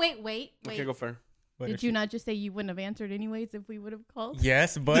Fed's fault. wait. Okay, go for it. What Did is you she- not just say you wouldn't have answered anyways if we would have called?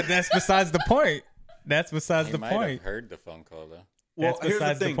 Yes, but that's besides the point. That's besides You the might point. have heard the phone call though. Well, That's here's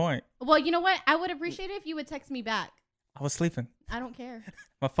besides the the thing. point. Well, you know what? I would appreciate it if you would text me back. I was sleeping. I don't care.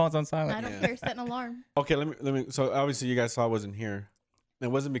 My phone's on I silent. don't Yeah. care. Set an alarm. Okay, let me. So obviously, you guys saw I wasn't here. It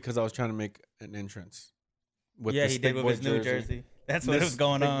wasn't because I was trying to make an entrance. With Yeah, this he did thick with boy his new jersey. That's what This was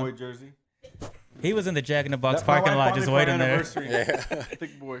going thick on. boy jersey. He was in the Jack in the Box That- my parking wife lot bought me just for our waiting there. anniversary. Yeah.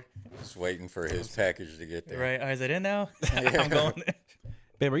 Thick boy. Just waiting for his package to get there. Right? Oh, is it in now? I'm going there.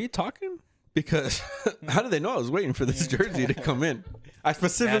 Babe, are you talking? Because how did they know I was waiting for this jersey to come in? I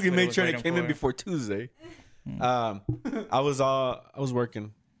specifically That's what I made was sure it waiting came in for. before Tuesday. I was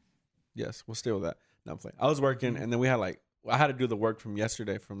working. Yes, we'll stay with that. No, I'm playing. I was working, and then we had I had to do the work from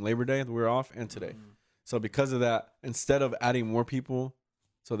yesterday, from Labor Day. We were off, and today. So because of that, instead of adding more people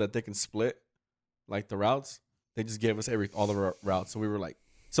so that they can split like the routes, they just gave us all the routes. So we were like,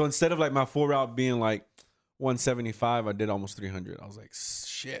 so instead of like my full route being like 175, I did almost 300. I was like,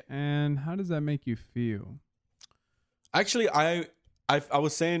 shit. And how does that make you feel? Actually, I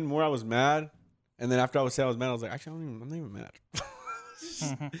was saying more I was mad, and then after I was saying I was mad, I was like, actually, I'm not even mad.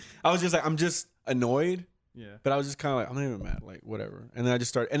 I was just like, I'm just annoyed, Yeah. but I was just kind of like, I'm not even mad, like whatever. And then I just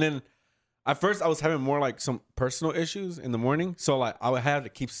started, and then at first I was having more like some personal issues in the morning, so like I would have to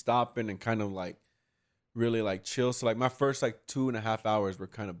keep stopping and kind of like really like chill. So like my first like 2.5 hours were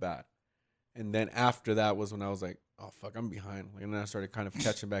kind of bad, and then after that was when I was like, oh fuck, I'm behind. Like, and then I started kind of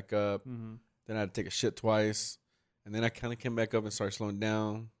catching back up. Mm-hmm. Then I had to take a shit twice. And then I kind of came back up and started slowing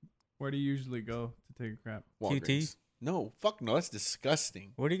down. Where do you usually go to take a crap? Walgreens. No, fuck no. That's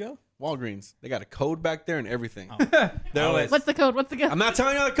disgusting. Where'd he go? Walgreens. They got a code back there and everything. Oh. They're like, What's the code? What's the code? I'm not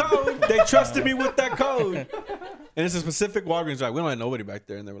telling you the code. They trusted me with that code. And it's a specific Walgreens. Like, we don't have nobody back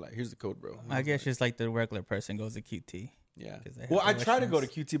there. And they were like, here's the code, bro. I guess just like the regular person goes to QT. Yeah. 'Cause they have Well, I the try to go to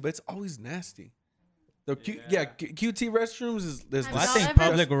restrooms. QT, but it's always nasty. The QT restrooms is Have Well, I y'all think ever-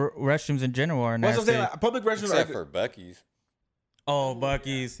 public restrooms in general are What's what I'm nasty. saying? Like, public restrooms Except are for Bucky's. Oh,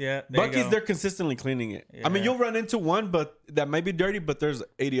 Bucky's, yeah. there you Bucky's, go. they're consistently cleaning it. I mean, Yeah. you'll run into one, but that might be dirty, but there's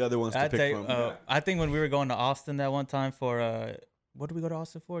 80 other ones to pick from. I think when we were going to Austin that one time for what did we go to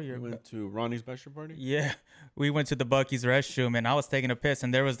Austin for? We went to Ronnie's bachelor party. Yeah, we went to the Bucky's restroom, and I was taking a piss,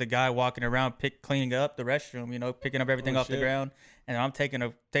 and there was the guy walking around cleaning up the restroom, picking up everything off the shit. ground, and I'm taking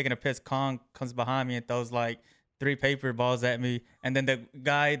a piss. Kong comes behind me and throws like 3 paper balls at me, and then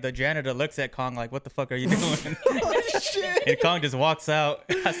the janitor looks at Kong like, "What the fuck are you doing?" And Kong just walks out.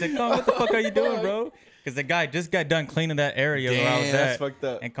 I said, "Kong, what the fuck are you doing, bro?" Because the guy just got done cleaning that area where I was Damn, that's at. fucked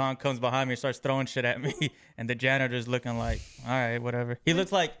up. And Kong comes behind me and starts throwing shit at me. And the janitor's looking like, all right, whatever. He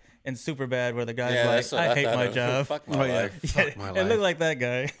looks like in Superbad where the guy's that's like, what I hate thought my of. job. Fuck my Oh, yeah. life. Fuck my It life. looked like that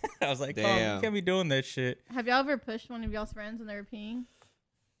guy. I was like, Kong, Damn. you can't be doing that shit. Have y'all ever pushed one of y'all's friends when they were peeing?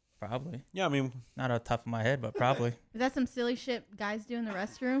 Probably. Yeah, I mean, Not off the top of my head, but probably. Is that some silly shit guys do in the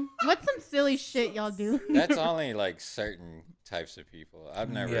restroom? What's some silly shit y'all do? That's only like certain types of people. I've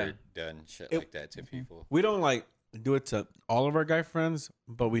never Yeah. done shit It- like that to people. we don't like do it to all of our guy friends,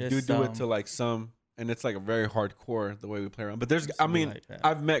 but we Just do it some. to like some, and it's like a very hardcore the way we play around. But there's, Just I mean, like that.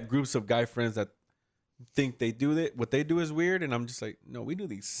 I've met groups of guy friends that think they do it. What they do is weird, and I'm just like, no, we do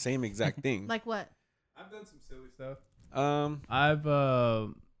the same exact thing. Like what? I've done some silly stuff. um, I've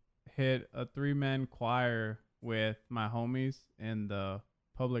hit a 3-man choir with my homies in the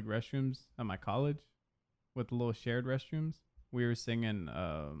public restrooms at my college with the little shared restrooms. We were singing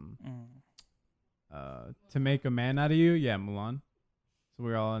Mm. To Make a Man Out of You. Yeah, Mulan. So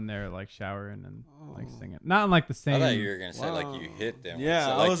we were all in there like showering and like singing. Not in like the same. I thought you were gonna say like you hit them. Yeah,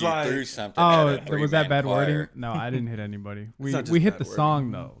 so, I was you like- threw something. Oh, at a was that 3-man bad choir. wording? No, I didn't hit anybody. We not just we hit bad the wording.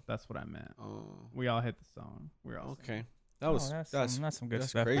 song though. That's what I meant. Oh, We all hit the song. We were all singing. okay. That was that's that's some good that's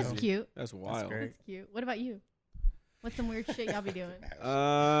stuff. crazy. though. That's cute. That's wild. great. That's cute. What about you? What's some weird shit y'all be doing?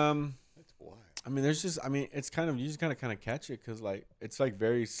 That's wild. I mean, there's just, I mean, it's kind of, you just gotta kind of catch it because like it's like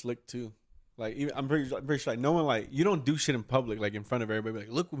very slick too. Like even, I'm pretty sure like no one like you don't do shit in public like in front of everybody.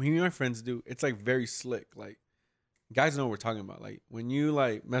 Like look what me and my friends do. It's like very slick. Like guys know what we're talking about. Like when you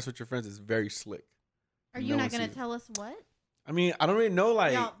like mess with your friends, it's very slick. Are No you one not gonna sees it. tell us what? I mean, I don't really know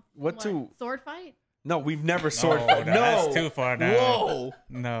like Y'all- what to. sword fight? No, we've never sword No, fight. no, No, that's too far now. Whoa.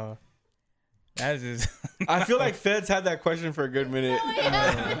 No, that's just. I feel like Feds had that question for a good minute.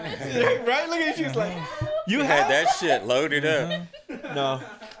 Right? Look at you. She's like, you You had had that shit loaded up. No.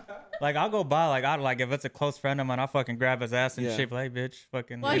 Like I'll go by, like I'd like if it's a close friend of mine, I'll fucking grab his ass and Yeah. shit, like bitch,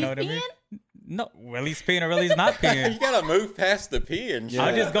 fucking, While you know he's what I mean? peeing? No, well he's peeing or well he's not You peeing. gotta move past the pee and shit. Yeah.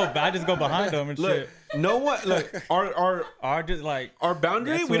 I just go behind him and Look, shit. no one. Look, Or just like our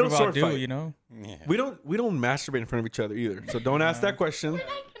boundary. that's We what don't I'll sword do, fight. you know. Yeah. We don't masturbate in front of each other either. So don't ask that question.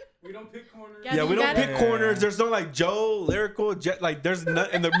 We don't pick corners. Guys, Yeah, you we don't got pick it? corners. There's no like Joe, lyrical, jet. Like there's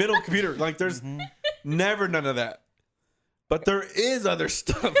none in the middle computer. Like there's never none of that. But there is other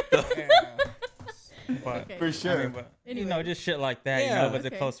stuff though. But Okay. For I sure. mean, but, you Anyway. know, just shit like that. You Yeah. know, if it's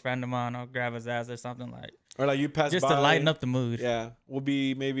Okay. a close friend of mine, I'll grab his ass or something like Or like you pass just by. to lighten up the mood. Yeah, we'll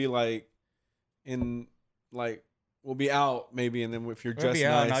be maybe like in like we'll be out maybe, and then if you're We'll dressed be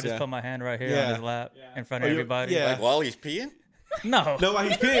out, and nice, I'll just yeah. put my hand right here Yeah. on his lap in front Oh, of you- everybody. yeah. Like while he's peeing? No, No, while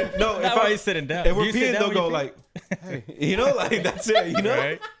he's peeing. No, not while he's sitting down. if Do we're you sit peeing, down they'll when you go pee? like, you know, like that's it. You know.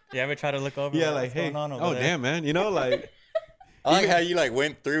 Right? You ever try to look over? Yeah, like what's hey, going on over oh there? damn, man, you know, like I like how you like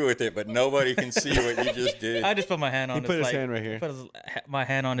went through with it, but nobody can see what you just did. I just put my hand on. he put his like, hand right here. Put my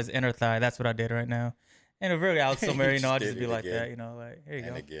hand on his inner thigh. That's what I did right now. And if really out somewhere, you know, I'll just just did be it like again. that, you know, like here you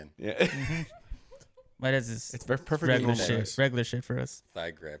And go. again, Yeah, But it's just it's very perfect. regular shit. Regular shit for us.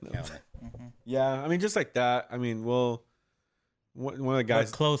 thigh grab counter. Yeah, I mean, just like that. I mean, we'll one of the But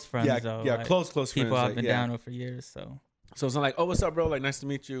guys. close friends, Yeah, though. yeah, like, close people friends. I've like, been yeah. down with for years. So So it's not like, oh, what's up, bro? Like, nice to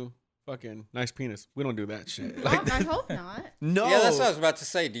meet you. Fucking nice penis. We don't do that shit. Oh, Like, I hope not. no. Yeah, that's what I was about to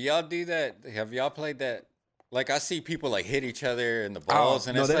say. Do y'all do that? Have y'all played that? Like I see people like hit each other in the balls,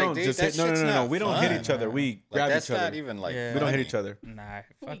 and no, it's they like, don't dude, just that hit. No, no, shit's no, no. not We don't fun. hit each other. We Like grab that's each other. not even like. Yeah. We don't hit funny. each other. nah,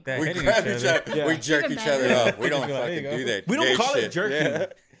 fuck that. We hitting grab each other. Yeah. We jerk Even each other better. off. We don't There you fucking go. do that. We don't gay call it shit. jerking. Yeah.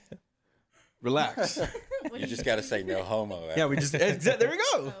 Relax. What You do just gotta say no homo. Yeah, we just there we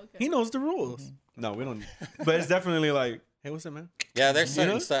go. okay. He knows the rules. No, we don't. But it's definitely like, hey, what's up, man? Yeah, there's You know?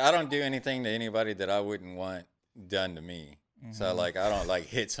 certain stuff. I don't do anything to anybody that I wouldn't want done to me. So like, I don't like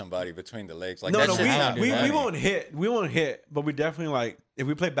hit somebody between the legs. Like No, that no, shit's not we funny. won't hit. We won't hit. But we definitely like if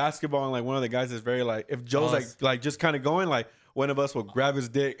we play basketball and like one of the guys is very like if Joe's like just kind of going like one of us will grab his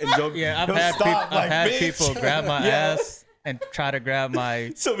dick and Joe. Yeah, I've he'll had, stop, like, I've had bitch. people grab my Yeah. ass and try to grab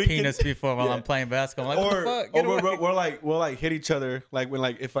my So we can- penis before while yeah. I'm playing basketball. I'm like, what Or, the fuck? or Get away. we'll like hit each other like when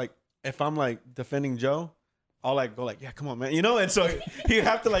like if I'm like defending Joe, I'll like go like, yeah, come on, man, you know, and so you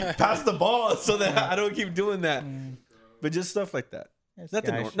have to like pass the ball so that I don't keep doing that. But just stuff like that. It's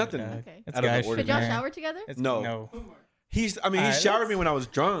Nothing, guy shit, nothing. dog. Okay. It's Out of the guy ordinary. shit, Did y'all man. shower together? It's, No. no. He Alright, showered me when I was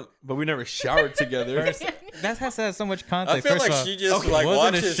drunk, but we never showered together. First, that has to have so much context. I feel First like of all, she just okay, like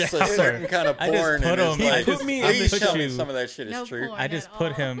wasn't a watches a shower. certain kind of I just porn put and is him- like, I just put me in please the tell me shoe. some of that shit is No true. porn. I just at put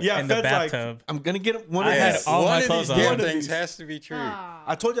all. him Yeah, in the Fed's like, bathtub. I'm gonna get one I of had these. all one my of clothes these, on. one One of things these. has to be true. Ah.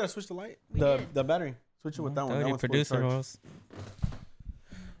 I told you I switched the light, We the did. the battery. Switch it with that one. That Dirty one's fully producer charged. rolls.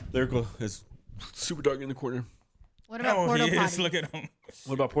 Lyrical is super dark in the corner. What about Oh, porta he is. potties? Look at him.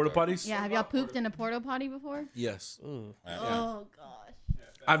 What about porta potties? Yeah, have y'all pooped in a porta potty before? Yes. Ooh. Oh gosh.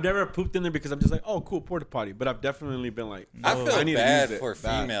 I've never pooped in there because I'm just like, oh, cool, porta potty. But I've definitely been like, I No. feel I need to bad use it. for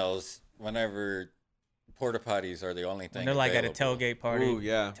Bad. females whenever porta potties are the only thing. When they're like at a available. tailgate party. ooh,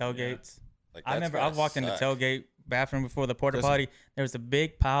 yeah. Tailgates. Like, I that's remember I gotta walked in the suck. tailgate bathroom before the porta Listen. potty. There was a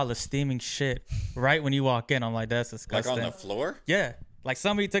big pile of steaming shit right when you walk in. I'm like, that's Like disgusting. on the floor. Yeah. Like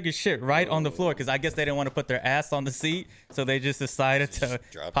somebody took his shit right on the floor because I guess they didn't want to put their ass on the seat. So they just decided to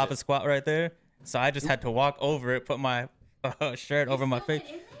dropped pop it. a squat right there. So I just had to walk over it, put my shirt over my face.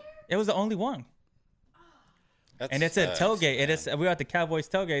 It was the only one. That And it's a sucks, tailgate. man. It is. We were at the Cowboys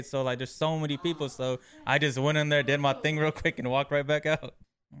tailgate, so like there's so many people. So I just went in there, did my thing real quick, and walked right back out.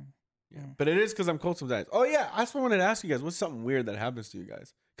 But it is because I'm cold sometimes. Oh yeah, I just wanted to ask you guys, what's something weird that happens to you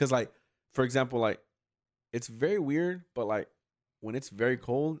guys? Because like, for example, like, it's very weird, but like, when it's very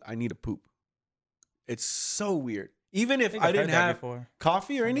cold, I need a poop. It's so weird. Even if think I I've heard didn't that have before.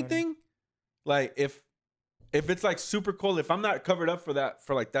 coffee or Somebody. anything, Like if it's like super cold, if I'm not covered up for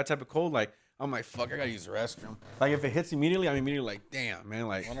like that type of cold, like I'm like, fuck, I gotta use the restroom. Like if it hits immediately, I'm immediately like, damn, man.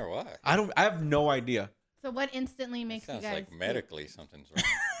 Like I wonder why. I have no idea. So what instantly makes you Sounds guys like medically something's wrong.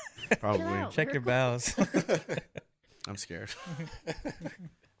 Probably. out. Check your bowels. I'm scared.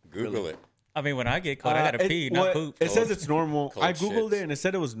 Google it. I mean, when I get cold, I gotta pee, not poop. It says it's normal. Cold I googled shits. it and it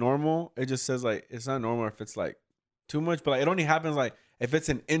said it was normal. It just says like it's not normal if it's like too much, but like it only happens like if it's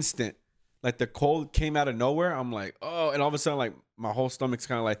an instant. Like the cold came out of nowhere. I'm like, oh, and all of a sudden like my whole stomach's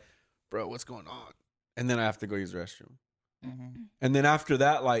kind of like, bro, what's going on? And then I have to go use the restroom. Mhm. And then after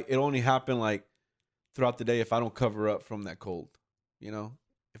that, like it only happened like throughout the day if I don't cover up from that cold. You know,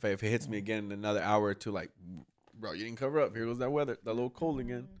 if it hits me again in another hour or two, like, bro, you didn't cover up. Here goes that weather, that little cold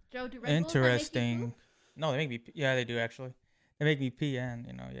again. Joe, do Red Bulls not make you Interesting. poop? No, they make me. Yeah, they do actually. They make me pee, and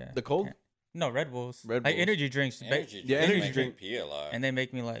yeah. The cold? Can't- No, Red Bulls. Red Like Bulls. energy drinks. Energy Yeah, drinks energy make me drink. pee a lot. And they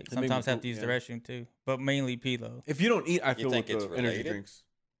make me like They make me sometimes have poop, to use the yeah. restroom too, but mainly pee though. If you don't eat, I feel think with it's the energy related? drinks.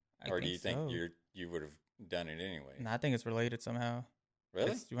 I Or do you think so. you would have done it anyway? No, I think it's related somehow.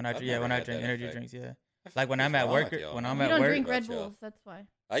 Really? It's when I I've drink, yeah, never when I had drink that energy effect. drinks, yeah. What Like when is I'm at wrong work, with y'all, when man? I'm You at don't work. drink Red About y'all. Bulls, that's why.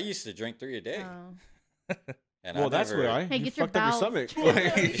 I used to drink 3 a day. Oh. And Well, I that's never, why Hey, you get your fucked up your bowels.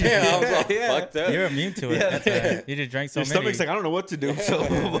 stomach. Yeah, I was all Yeah. fucked up. You're immune to it. Yeah. That's why. You just drank so Your many. stomach's like, I don't know what to do, so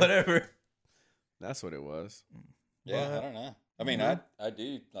whatever. That's what it was. Yeah, But- I don't know. I mean, I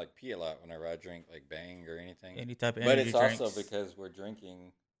do like pee a lot whenever I drink like Bang or anything. Any type of But energy it's drinks. also because we're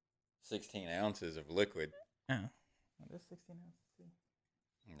drinking 16 ounces of liquid. Oh. That's 16 ounces too.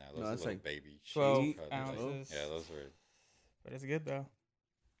 No, those No, are that's little like baby 12 sheep feathers. ounces. Yeah, those were. But it's good though.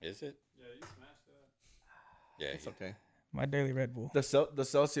 Is it? Yeah, you smashed that. Yeah. It's okay. My daily Red Bull. The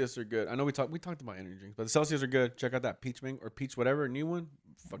Celsius are good. I know we talked about energy drinks, but the Celsius are good. Check out that peach mango or peach whatever new one.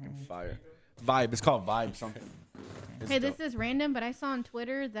 Fucking fire. Vibe. It's called Vibe something. It's Hey, dope. this is random, but I saw on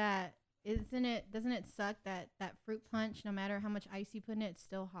Twitter that doesn't it suck that fruit punch, no matter how much ice you put in it, it's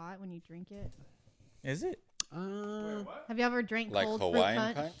still hot when you drink it? Is it? Have you ever drank Like cold Hawaiian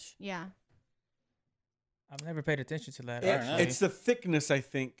fruit punch? punch? Yeah. I've never paid attention to that. I don't know. Actually. It's the thickness, I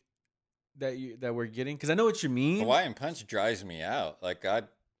think, that we're getting. Because I know what you mean. Hawaiian Punch dries me out. Like I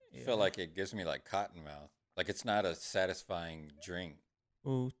Yeah. feel like it gives me like cotton mouth. Like it's not a satisfying drink.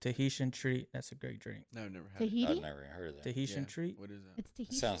 Ooh, Tahitian treat. That's a great drink. No, I've never had it. Tahiti? I've never heard of that. Tahitian Yeah. treat. What is that? It's It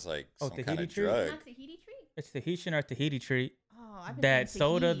Tahiti. sounds like Oh, some kind Tahiti of treat? drug. Not Tahiti treat? It's Tahitian or Tahiti treat. Oh, I've been That saying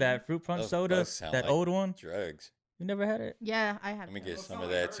soda, Tahiti. that fruit punch Those soda, both sound that like old one. Drugs. You never had it? Yeah, I have. Let me that. get some of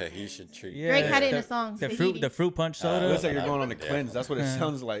that Tahitian treat. Yeah. Drake had it in the- a song. The Tahiti. fruit punch It soda. It looks like Yeah. you're going on a Yeah. cleanse. That's what it Yeah.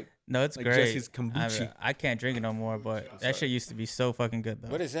 sounds like. No, it's Like great. Jesse's kombucha. I can't drink it no more, but that shit used to be so fucking good though.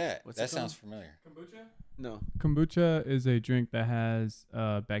 What is that? What's That it called? sounds familiar. Kombucha? No. Kombucha is a drink that has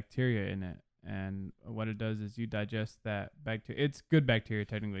bacteria in it. And what it does is you digest that bacteria. It's good bacteria,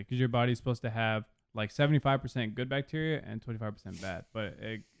 technically, because your body's supposed to have like 75% good bacteria and 25% bad. But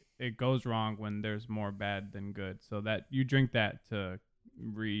it goes wrong when there's more bad than good. So that you drink that to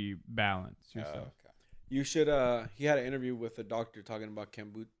rebalance yourself. okay. You should. He had an interview with a doctor talking about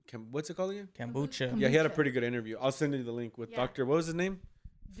kombucha. What's it called again? Kombucha. Yeah, he had a Kombucha. pretty good interview. I'll send you the link with Yeah. Doctor. What was his name?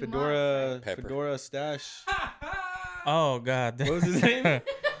 Dumas, Fedora. Pepper. Fedora Stash. Oh god. What was his name?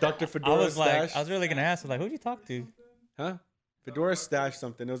 Doctor I Fedora was Stash. like, I was really gonna ask, like, who'd you talk to? Huh? Fedora Stash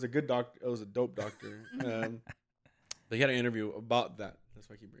something. It was a good doctor. It was a dope doctor. They had an interview about that. That's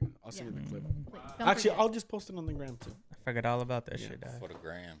why I keep bringing it. I'll send you the clip. Don't Actually, forget. I'll just post it on the gram too. I forgot all about that Yeah. shit. Dog. For the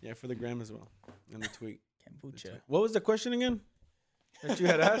gram. Yeah, for the gram as well. And the tweet. Kombucha. What was the question again? That you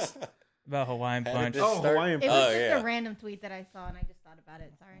had asked? About Hawaiian How did punch. this Oh, start? Hawaiian It punch. was Oh, just yeah. a random tweet that I saw, and I just thought about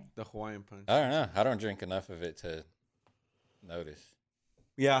it. Sorry. The Hawaiian punch. I don't know. I don't drink enough of it to notice.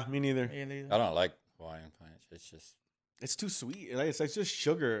 Yeah, me neither. Really? I don't like Hawaiian Punch. It's just It's too sweet. Like, it's like just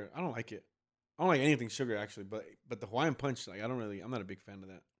sugar. I don't like it. I don't like anything sugar actually, but the Hawaiian punch, like I'm not a big fan of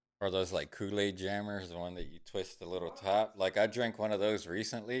that. or those like Kool-Aid jammers, the one that you twist the little top. Like I drank one of those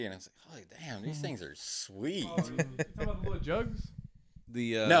recently, and it's like, holy damn, these things are sweet. Oh, you talking about the little jugs?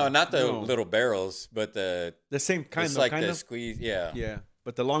 The No, not the no. little barrels, but the same kind it's of like kind the of. squeeze. Yeah. Yeah,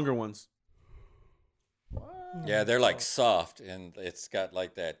 but the longer ones. Yeah, they're like soft, and it's got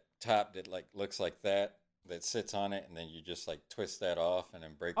like that top that like looks like that sits on it, and then you just like twist that off and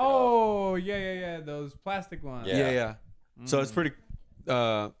then break it off. Oh, yeah. Those plastic ones. Yeah. Yeah. So it's pretty.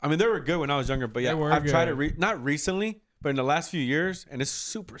 I mean, they were good when I was younger, but yeah, They were I've tried good. it not recently, but in the last few years, and it's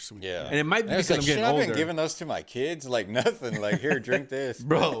super sweet. Yeah. and it might be And it's because like, I'm shit, getting I've older. been giving those to my kids like nothing. Like here, drink this,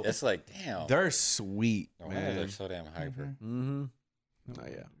 Bro. It's like damn, They're sweet, no wonder they're man. so damn hyper. Mm-hmm. Oh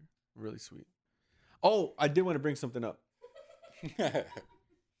yeah, really sweet. Oh, I did want to bring something up,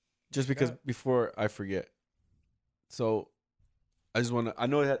 just because before I forget. So, I just want to. I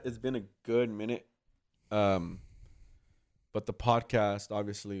know it's been a good minute, but the podcast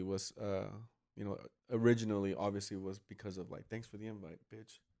obviously was, originally obviously was because of like, thanks for the invite,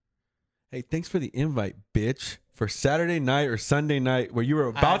 bitch. Hey, thanks for the invite, bitch. For Saturday night or Sunday night, where you were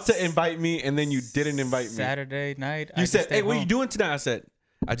about to invite me and then you didn't invite me. Saturday night. You said, "Hey, what are you doing tonight?" I said,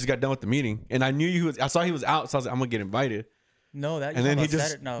 "I just got done with the meeting," and I knew I saw he was out, so I was like, "I'm gonna get invited." No, that. And then he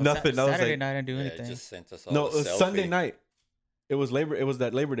just nothing. Saturday night, I didn't do anything. Just sent us all No, a it was selfie. Sunday night. It was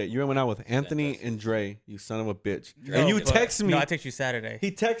that Labor Day. You went out with Anthony and Dre. You son of a bitch. Dre, and you but- text me. No, I text you Saturday.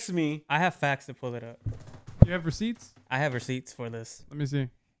 He texts me. I have facts to pull it up. You have receipts? I have receipts for this Let me see.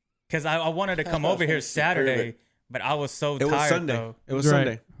 because I wanted to come over here Prove Saturday, it. but I was so It tired was Sunday. though. It was Who's Sunday.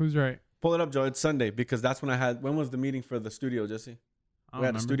 Right? Who's right? Pull it up, Joe. It's Sunday because that's when I had. When was the meeting for the studio, Jesse? I We don't had a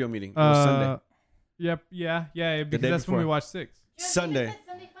remember. studio meeting. It was Sunday. Yep. Yeah. Because day that's when we before. watched 6. Sunday.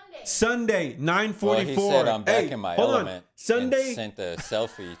 Sunday, 9:44. Well, he said I'm back Hey, in my hold on. element. Sunday, And sent a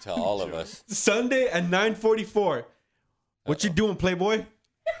selfie to all of us. Sunday at 9:44. What you doing, Playboy?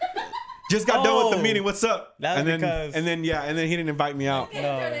 Just got done with the Oh. meeting. What's up? That's and then, because- and then he didn't invite me out. No.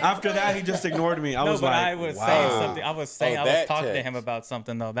 After that, he just ignored me. I No, was but like, I was wow. saying something. I was saying Oh, I was that talking to text. him about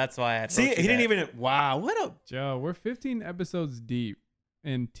something though. That's why I had See, wrote he you didn't that. even. Wow, what up? Joe, we're 15 episodes deep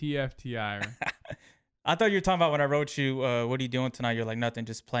in TFTI. I thought you were talking about when I wrote you, what are you doing tonight? You're like, nothing,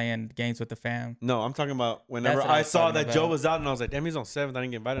 just playing games with the fam. No, I'm talking about whenever That's what I I was saw talking that Joe about. was out and I was like, damn, he's on 7th. I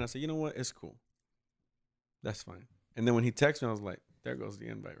didn't get invited. And I said, you know what? It's cool. That's fine. And then when he texted me, I was like, there goes the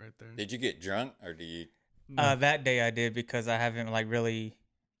invite right there. Did you get drunk or do you? That day I did because I haven't like really.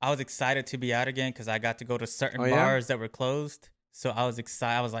 I was excited to be out again because I got to go to certain Oh, yeah? bars that were closed. So I was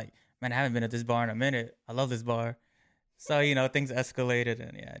excited. I was like, man, I haven't been at this bar in a minute. I love this bar. So things escalated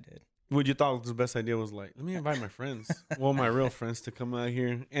and yeah, I did. What you thought was the best idea was like, let me invite my friends. Well, my real friends to come out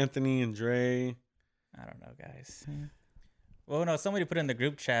here. Anthony and Dre. I don't know, guys. Well, no, somebody put in the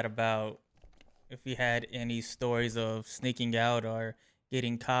group chat about if we had any stories of sneaking out or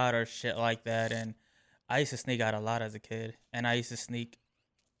getting caught or shit like that. And I used to sneak out a lot as a kid. And I used to sneak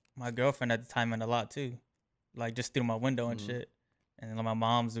my girlfriend at the time in a lot too. Like just through my window and shit. And then my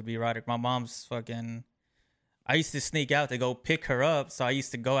mom's would be right. My mom's fucking. I used to sneak out to go pick her up. So I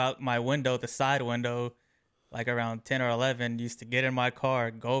used to go out my window, the side window, like around 10 or 11. Used to get in my car,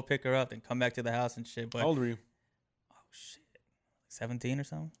 go pick her up, then come back to the house and shit. But How old were you? oh shit, 17 or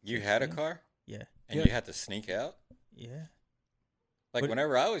something. You had a 16? car Yeah, and Yeah. you had to sneak out. yeah. Like What-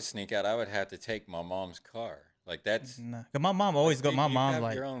 whenever I would sneak out, I would have to take my mom's car. Like that's. Nah. 'Cause my mom always go. Dude, My you mom have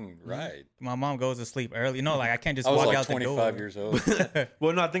like your own ride. my mom goes to sleep early. No, like I can't just I was walk like out the 25 door. years old.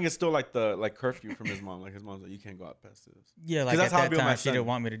 Well, no, I think it's still like the curfew from his mom. Like his mom's like, you can't go out past this. Yeah, like that's at how I that be with my time, she son. didn't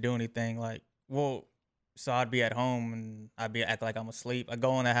want me to do anything. Like, well, so I'd be at home and I'd be act like I'm asleep. I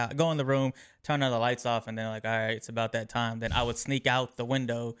go in the house, go in the room, turn all the lights off, and then like, all right, it's about that time. Then I would sneak out the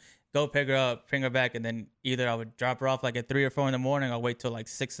window, go pick her up, bring her back, and then either I would drop her off like at 3 or 4 in the morning. I'll wait till like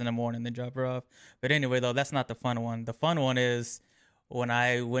 6 in the morning, then drop her off. But anyway, though, that's not the fun one. The fun one is when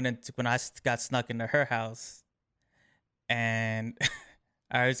I got snuck into her house, and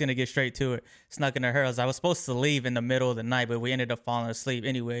I was gonna get straight to it. Snuck into her house. I was supposed to leave in the middle of the night, but we ended up falling asleep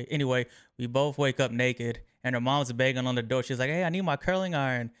anyway. We both wake up naked, and her mom's banging on the door. She's like, "Hey, I need my curling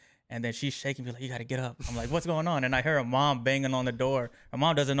iron." And then she's shaking me like, "You gotta get up." I'm like, "What's going on?" And I hear her mom banging on the door. Her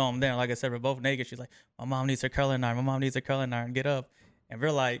mom doesn't know I'm there. Like I said, we're both naked. She's like, "My mom needs her curling iron. My mom needs her curling iron. Get up." And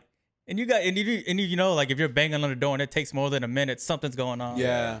we're like, like if you're banging on the door and it takes more than a minute, something's going on.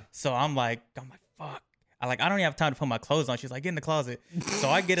 Yeah. So I'm like, fuck. I don't even have time to put my clothes on. She's like, get in the closet. So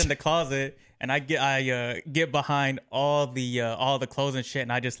I get in the closet and I get behind all the clothes and shit,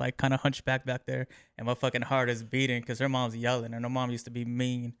 and I just like kind of hunch back there, and my fucking heart is beating because her mom's yelling, and her mom used to be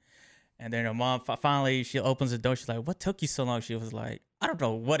mean. And then her mom finally she opens the door. She's like, "What took you so long?" She was like, I don't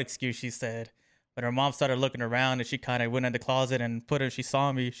know what excuse she said, but her mom started looking around and she kind of went in the closet and she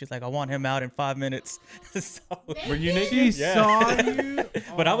saw me. She's like, "I want him out in 5 minutes." So, Were you naked? She Yeah. saw you.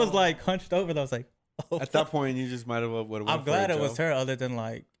 but I was like hunched over. I was like, oh, At that point, you just might have would have. I'm glad it was her. Other than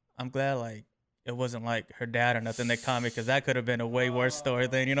like, I'm glad like it wasn't like her dad or nothing that caught me, because that could have been a way worse story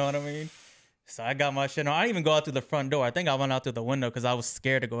than, you know what I mean? So I got my shit on. I didn't even go out through the front door. I think I went out through the window because I was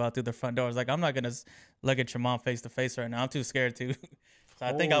scared to go out through the front door. I was like, I'm not gonna look at your mom face to face right now. I'm too scared to. So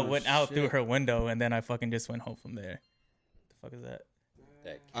I think I Holy went out through shit. her window and then I fucking just went home from there. The fuck is that?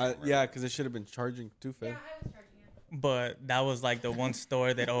 That camera. Yeah, because it should have been charging too fast. But that was like the one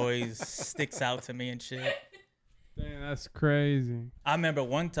story that always sticks out to me and shit. Damn, that's crazy. I remember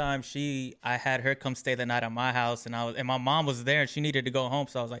one time I had her come stay the night at my house, and my mom was there and she needed to go home.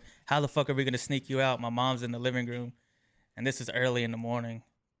 So I was like, how the fuck are we gonna sneak you out? My mom's in the living room, and this is early in the morning.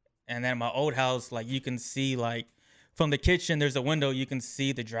 And then my old house, like you can see like from the kitchen, there's a window. You can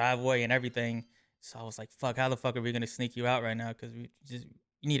see the driveway and everything. So I was like, fuck, how the fuck are we going to sneak you out right now? Because you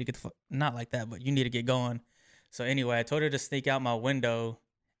need to get the fuck, not like that, but you need to get going. So anyway, I told her to sneak out my window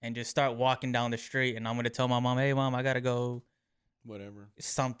and just start walking down the street. And I'm going to tell my mom, hey, mom, I got to go. Whatever.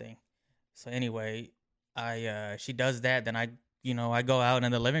 Something. So anyway, she does that. Then I go out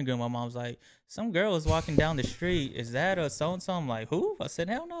in the living room. My mom's like, some girl is walking down the street. Is that a so-and-so? I'm like, who? I said,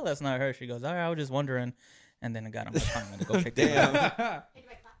 hell no, that's not her. She goes, all right, I was just wondering. And then I got on my phone to go pick her up.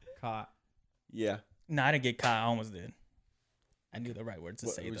 Caught. Yeah. No, I didn't get caught. I almost did. I knew the right words to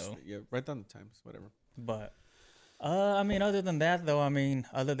say, though. Yeah, write down the times, whatever. But, I mean, other than that, though, I mean,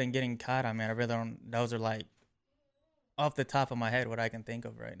 other than getting caught, I mean, I really don't, those are like, off the top of my head, what I can think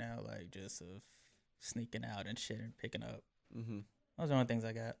of right now, like, just of sneaking out and shit and picking up. Mm-hmm. Those are the only things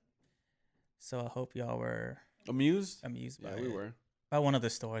I got. So I hope y'all were amused by yeah, it. we were. By one of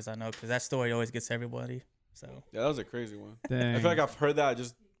the stories I know, because that story always gets everybody. So Yeah, that was a crazy one. Dang. I feel like I've heard that. I'm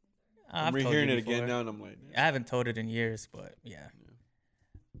I've told rehearing you it again before. now, and I'm like, I haven't told it in years, but yeah.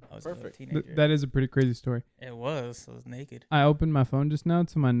 I was Perfect. a teenager. That is a pretty crazy story. It was. I was naked. I opened my phone just now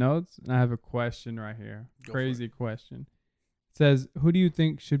to my notes, and I have a question right here. Go for Crazy question. It says, who do you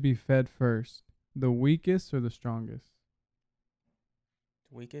think should be fed first, the weakest or the strongest?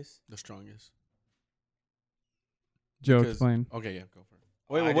 The weakest. the strongest. Joe, Because- explain. Okay, yeah, go for it.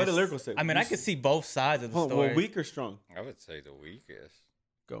 Wait, I what did just- lyrical say? I mean, I could see both sides of the story. Well, weak or strong? I would say the weakest.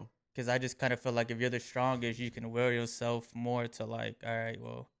 Go. Because I just kind of feel like if you're the strongest, you can will yourself more to like, all right,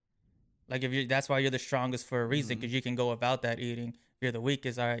 well, like if you, that's why you're the strongest for a reason, because you can go about that eating. If you're the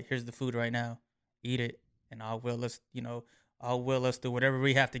weakest, all right, here's the food right now, eat it, and I'll will us do whatever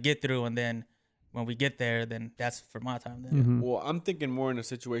we have to get through, and then when we get there, then that's for my time. Then Mhm. Well, I'm thinking more in a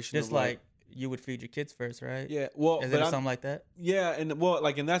situation just of like you would feed your kids first, right? yeah. Well, Is but it I'm- something like that? Yeah, and well,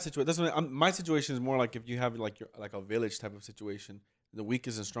 like in that situation, that's what my situation is more like if you have like like a village type of situation, the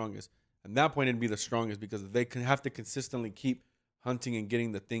weakest and strongest. At that point, it'd be the strongest because they can have to consistently keep hunting and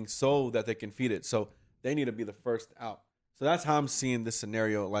getting the thing so that they can feed it. So they need to be the first out. So that's how I'm seeing this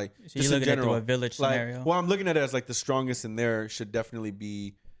scenario. Like So just you're in looking at general, a village like, scenario. well, I'm looking at it as like the strongest in there should definitely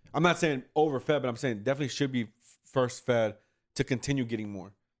be. I'm not saying overfed, but I'm saying definitely should be first fed to continue getting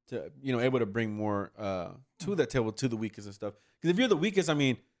more, to able to bring more to that table to the weakest and stuff. Because if you're the weakest, I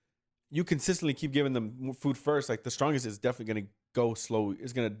mean, you consistently keep giving them more food first. Like the strongest is definitely going to go slow.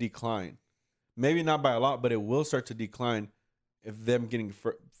 It's going to decline. Maybe not by a lot, but it will start to decline if them getting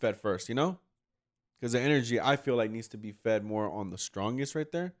fed first. Because the energy I feel like needs to be fed more on the strongest right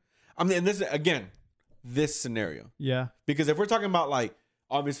there. I mean, and this scenario. Yeah. Because if we're talking about like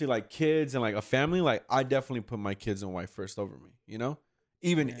obviously like kids and like a family, like I definitely put my kids and wife first over me,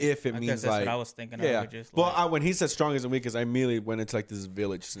 even Yeah. if it I guess means that's like, what I was thinking yeah. of. Just Well, like, when he said strongest and weakest, I immediately went into like this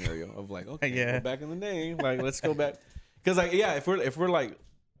village scenario of like, okay, Yeah. go back in the day, like let's go back, because like yeah, if we're like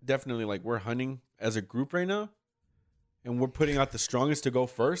definitely like we're hunting as a group right now, and we're putting out the strongest to go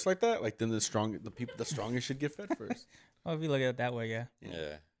first like that, like then the strongest should get fed first. well, if you look at it that way, yeah.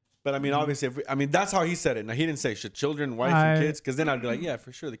 Yeah. But I mean, obviously, that's how he said it. Now he didn't say should children, wife, and kids, because then I'd be like, yeah,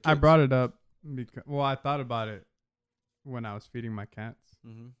 for sure the kids. I brought it up because, I thought about it when I was feeding my cats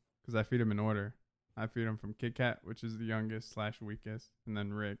Mm-hmm. because I feed them in order. I feed them from Kit Kat, which is the youngest / weakest, and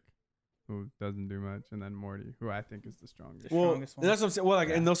then Rick, who doesn't do much, and then Morty, who I think is the strongest. Well, strongest one. that's what I'm saying. Well, like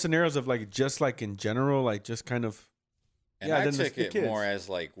Yeah. in those scenarios of like just like in general, like just kind of. And Yeah, I then took the it kids. more as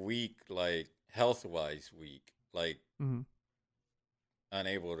like weak, like health wise weak, like Mhm.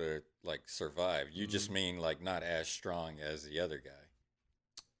 unable to like survive. You just Mm-hmm. mean like not as strong as the other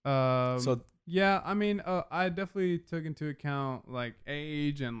guy. So Yeah, I mean, I definitely took into account like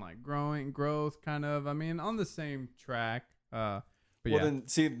age and like growth, kind of. I mean, on the same track. But well, yeah, then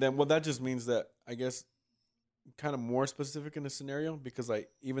see, that just means that I guess kind of more specific in the scenario because like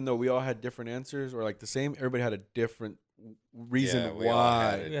even though we all had different answers or like the same, everybody had a different reason Yeah, we all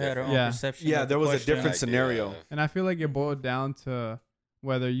had why. it. We had our own Yeah. perception. Yeah, of there the was a question. different scenario. Idea of- and I feel like it boiled down to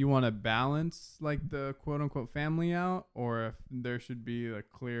whether you want to balance like the quote unquote family out, or if there should be a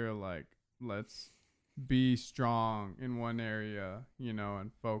clear like let's be strong in one area,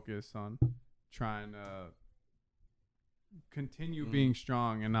 and focus on trying to continue being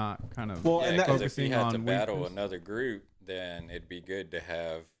strong and not kind of Well, Yeah, and that- because if you focusing had to on battle weakness. another group, then it'd be good to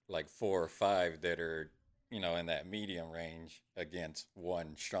have like 4 or 5 that are, in that medium range against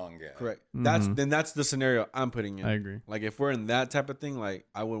one strong guy. Correct. Mhm. That's the scenario I'm putting in. I agree. Like if we're in that type of thing, like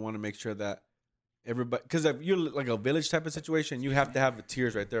I would want to make sure that everybody, because if you're like a village type of situation, you have to have the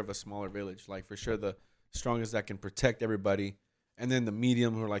tiers right there of a smaller village. Like for sure, the strongest that can protect everybody, and then the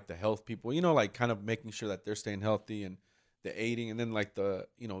medium who are like the health people. Like kind of making sure that they're staying healthy and the aiding, and then like the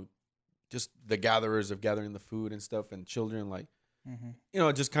just the gatherers of gathering the food and stuff, and children, like, Mm-hmm. you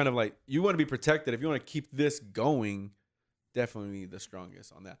know, just kind of like, you want to be protected. If you want to keep this going, definitely the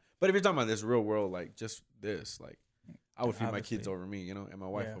strongest on that. But if you're talking about this real world, like just this, like, I would feed my kids Obviously. over me, you know, and my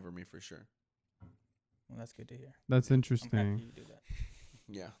wife Yeah. over me for sure. Well, that's good to hear. That's I'm happy interesting. you do that.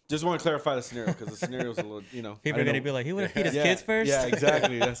 Yeah, just want to clarify the scenario because the scenario's a little, you know. People I are don't gonna know. be like, he would have feed his yeah, kids first. Yeah,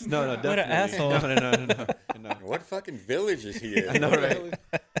 exactly. That's, no, What definitely. an asshole. No. What fucking village is he in? I know, What the right? hell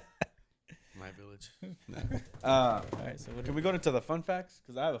is- My village. No. All right, so what Can we go into the fun facts?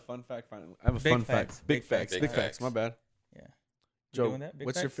 Because I have a fun fact. Finally, I have a Big fun facts. fact. Big Big facts. facts. Big Big facts. facts. My bad. Yeah. We Joe, doing that? Big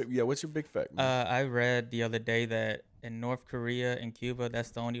what's facts? what's your big fact? Man? I read the other day that in North Korea and Cuba,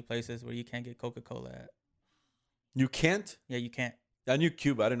 that's the only places where you can't get Coca-Cola at. You can't. Yeah, you can't. I knew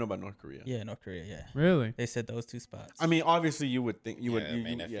Cuba. I didn't know about North Korea. Yeah, North Korea. Yeah, Really? they said those two spots. I mean, obviously, you would think you would. Yeah, I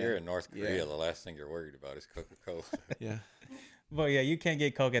mean, if yeah. you're in North Korea, Yeah. the last thing you're worried about is Coca-Cola. Yeah. but yeah, you can't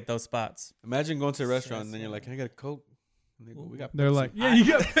get Coke at those spots. Imagine going to a So restaurant and then you're sad. like, "Can I get a Coke?" And they go, "We got." They're Pepsi." like, yeah, you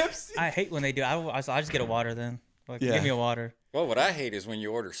got Pepsi. I hate when they do. I just get a water then. Like, Yeah. give me a water. Well, what I hate is when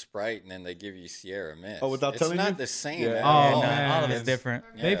you order Sprite and then they give you Sierra Mist. Oh, without it's telling not you? the same. Yeah. at Yeah, Oh, all. no, man. all of it's different.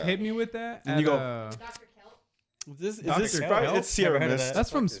 They've Yeah. hit me with that. And you at, go, Dr. Kelp. Is this Dr. Sprite? Kelp? It's Sierra Never heard of Mist. that. That's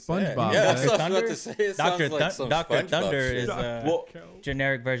from Fuck is that? SpongeBob. Yeah, right? that's what I was Thunder? about to say. It sounds like some Dr. SpongeBob Thunder shit. is Well, a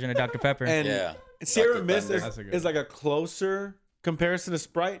generic version of Dr. Pepper. and Yeah. Sierra Dr. Mist Thunder. That's a good is like a closer comparison to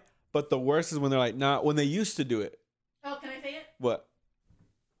Sprite, but the worst is when they're like, "Nah." When they used to do it. Oh, can I say it? What?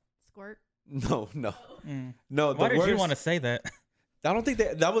 Squirt. No. Mm. No. Why the did worst, you want to say that? I don't think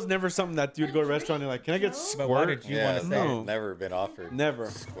that was never something that you'd go to a restaurant and like, "Can I get But why squirt?" did you Yeah, want to say? No. never been offered. Never.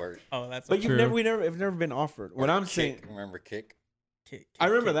 Squirt. Oh, that's But True. it's never been offered. When I'm saying, Kick. Remember Kick? I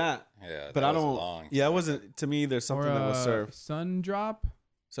remember that, Yeah, but that I was a don't. long Yeah, it time. wasn't to me. There's something Or, that was served. Sun Drop.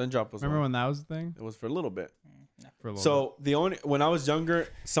 Sundrop was. Remember one. when that was the thing? It was for a little bit. For a little So when I was younger,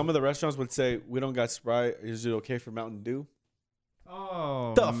 some of the restaurants would say, "We don't got Sprite. Is it okay for Mountain Dew?" bit.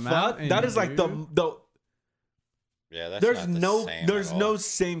 Oh, The fuck? Mountain That is like Dew? the. Yeah, that's There's not the no same there's at no all.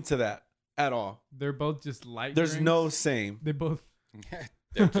 same to that at all. They're both just light. There's drinks. no same. They both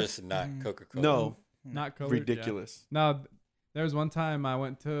They're just not Mm. Coca-Cola. No, not colored. yeah. ridiculous. No, there was one time I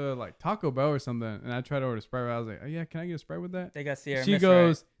went to like Taco Bell or something, and I tried to order Sprite. I was like, "Oh yeah, can I get a Sprite with that?" They got Sierra She Mist,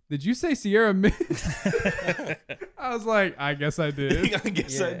 goes, "Did you say Sierra Mist?" I was like, "I guess I I did."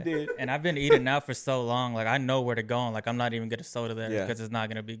 guess I Yeah. did. And I've been eating now for so long, like I know where to go. And, like I'm not even get a soda there Yeah. because it's not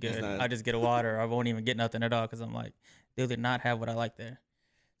gonna be good. not. I just get a water. I won't even get nothing at all because I'm like, they did not have what I like there.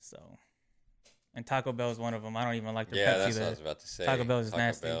 So, and Taco Bell is one of them. I don't even like the Yeah, Pepsi that's what I there. was about to say. Taco Bell is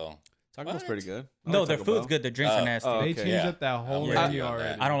nasty. Bell. Taco Bell's What? pretty good. I No, like their Taco food's Bell. good. The drinks Oh, are nasty. oh, They okay. changed Yeah. up that whole I'm with menu you on already.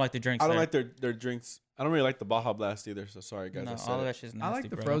 that. I don't like the drinks. I don't there. like their drinks. I don't really like the Baja Blast either. So sorry guys. No, I said all of it. that shit's nasty. I like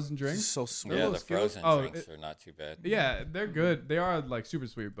the bro. frozen It's drinks. so sweet. They're Yeah, little the Skittles. frozen Oh, drinks are not too bad. Yeah, they're good. They are like super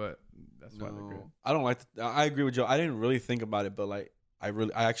sweet, but that's why they're good. No, I don't like. I agree with Joe. I didn't really think about it, but like, I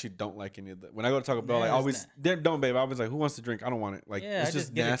actually don't like any of that. When I go to Taco Bell, Yeah, like, I it's always, don't, babe. I was like, who wants to drink? I don't want it. Like, Yeah, it's I just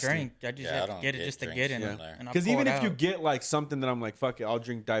just get nasty. a drink. I just Yeah, I have to don't get it get just to drinks get in from it. there. And I'll Because pour even it if you out. get like something that I'm like, fuck it, I'll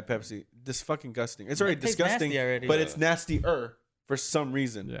drink Diet Pepsi. This fucking disgusting. It's already It tastes disgusting, nasty already. but Yeah. it's nastier for some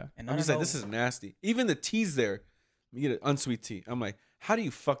reason. Yeah. And I'm none just of like, this those- is nasty. Even the tea's there. You get an unsweet tea. I'm like, how do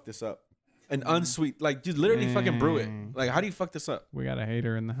you fuck this up? An unsweet, like, dude, literally fucking brew it. Mm. Like, how do you fuck this up? We got a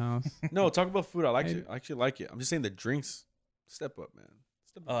hater in the house. No, talk about food. I like it. I actually like it. I'm just saying the drinks. Step up, man.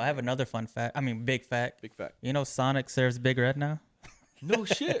 Step Oh, up. I have another fun fact. I mean, big fact. Big fact. You know, Sonic serves Big Red now. No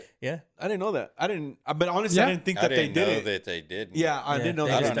shit. Yeah. I didn't know that. I didn't. But honestly, I Yeah. didn't think I that didn't they know did it. that they did. Yeah, I Yeah, didn't know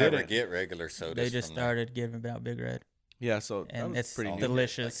they I that just don't they did ever it. get regular sodas. They just from there. started giving out Big Red, Yeah, so that and was it's pretty neat.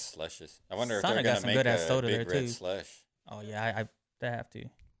 delicious. Like slushes. I wonder if Sonic they're got gonna some make good-ass a soda Big there, Red too. slush. Oh yeah, I they have to. You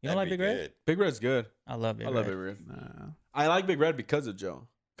don't That'd like be Big Red? good. Big Red's good. I love Big I Red. love Big Red. Nah. I like Big Red because of Joe.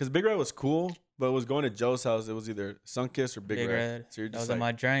 Because Big Red was cool, but it was going to Joe's house. It was either Sunkiss or Big, Big Red. Red. So you're just Those like, are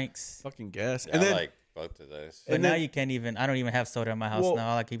my drinks. fucking guess. Yeah, And I then, like both of those. But and now then- you can't even. I don't even have soda in my house Well- now.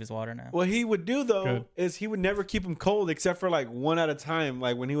 All I keep is water now. what he would do though Good. is he would never keep them cold except for like one at a time.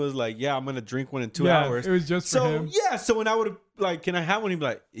 Like when he was like, "Yeah, I'm gonna drink one in 2 Yeah, hours." it was just for So him. yeah, so when I would like, "Can I have one?" He'd be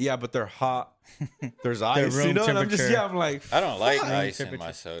like, "Yeah, but they're hot. There's ice." room You know, and I'm just temperature. I'm like, I don't like fuck. ice in temperature.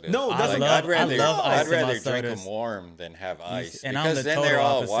 my sodas. No, that's like, what- I'd rather, I love ice I'd in my rather drink sodas. them warm than have ice and I'm because the then total they're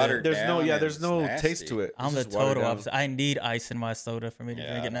all opposite. watered There's down. no, yeah, and there's it's no nasty. taste to it. I'm It's the just watered total down. opposite. I need ice in my soda for me to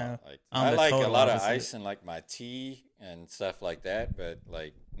Yeah, drink it I now. don't like. I'm I the like a total lot of opposite. ice in like my tea and stuff like that, but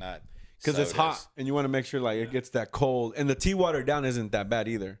like not Because it's sodas. hot and you want to make sure like it gets that cold. And the tea watered down isn't that bad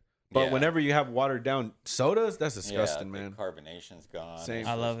either. But Yeah. whenever you have watered down sodas, that's Yeah, disgusting, the man. carbonation's gone. Same. It's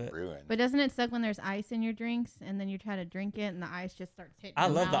I love just it. Ruined. But doesn't it suck when there's ice in your drinks and then you try to drink it and the ice just starts hitting? I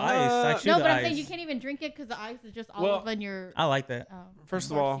your love the mouth? ice. I chew No, the but I'm ice. saying you can't even drink it because the ice is just all Well, up on your. I like that. Oh,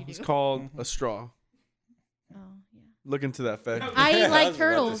 First of course all, you it's do. called a straw. Oh yeah. Look into that, Fed. I eat Yeah, like was about to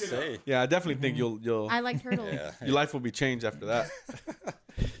turtles. say. Yeah, I definitely think you'll I like turtles. Yeah. your life will be changed after that.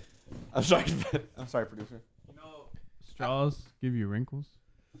 I'm sorry, Fed. I'm sorry, producer. Straws give you wrinkles.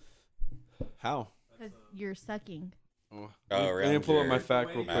 How? Because you're sucking. Oh, Oh, let me around pull up my your fact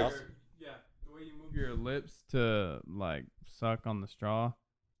real quick. mouth? Yeah, the way you move your lips to like suck on the straw,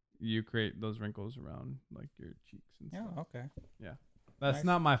 you create those wrinkles around like your cheeks and stuff. Oh, okay. That's Nice.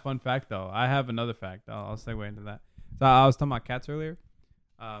 not my fun fact though. I have another fact. I'll segue into that. So I was talking about cats earlier.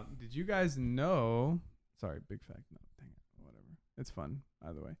 Did you guys know? Sorry, big fact. No, dang it. Whatever. It's fun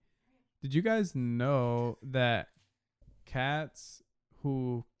either way. Did you guys know that cats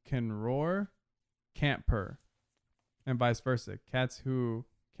who can roar can't purr, and vice versa? Cats who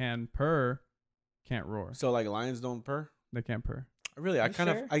can purr can't roar. So like lions don't purr? They can't purr. Really? I You kind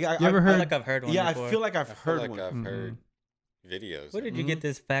sure? of. I You ever I heard? feel like I've heard one Yeah, before. I feel like I've I feel heard like one. I've Mhm. heard videos. Where did you get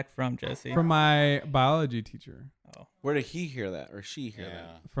this fact from, Jesse? From my biology teacher Oh. Where did he hear that or she hear Yeah.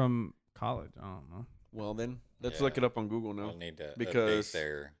 that? from college. I don't know. Well, then let's Yeah. look it up on Google now. We'll need to Because update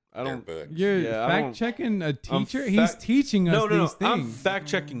their I don't- book. You're Yeah, I fact don't- checking a I'm teacher. He's teaching us No, no, no. these I'm things. fact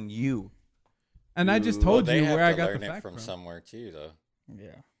checking you. And I just Well, told They you have where I to got learn the it fact from from. somewhere too, though.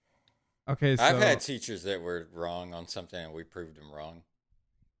 Yeah. Okay, so I've had teachers that were wrong on something and we proved them wrong.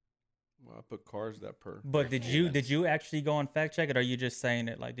 Well, I put cars that purr. But did you actually go and fact check it, or are you just saying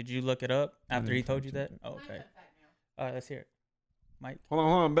it? Like, did you look it up after didn't he told you that? fact Oh, okay. All right, let's hear it. Mike. Hold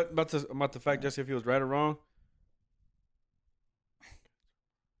on. I'm about to fact Jesse if he was right or wrong.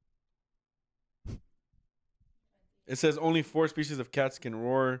 It says only 4 species of cats can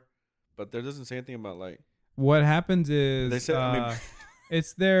roar, but there doesn't say anything about like. what happens is They said- I mean-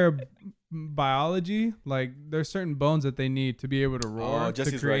 it's their biology. Like there's certain bones that they need to be able to roar to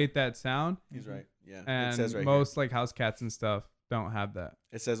Jesse's create right. that sound. He's right. Yeah. And it says right most like house cats and stuff don't have that.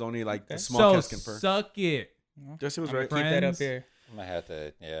 here. It says only like the Okay. small So cats can purr. suck it. Jesse was I'm gonna right. keep that up Friends. here. I'm gonna have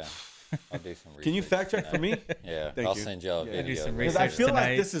to, yeah. I'll do some research. Can you fact check for me? Yeah, Thank I'll you. send y'all a Yeah. video. Do some Because I research feel tonight.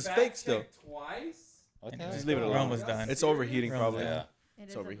 like this is fake still. Twice. What the Anyway, hell? Just leave it Rome alone. was done. It's overheating Rome probably. was Yeah.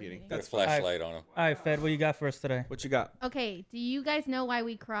 It's overheating. Put a flashlight on them. All right, Fed, what you got for us today? What you got? Okay, do you guys know why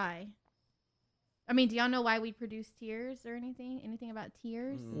we cry? I mean, do y'all know why we produce tears or anything? Anything about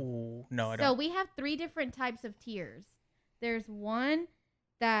tears? Ooh, no, I So don't. we have 3 different types of tears. There's one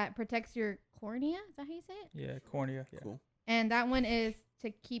that protects your cornea. Is that how you say it? Yeah, cornea. Yeah. Cool. And that one is to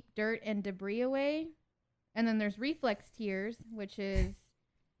keep dirt and debris away. And then there's reflex tears, which is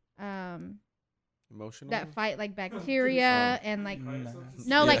Emotional. that fight like bacteria and like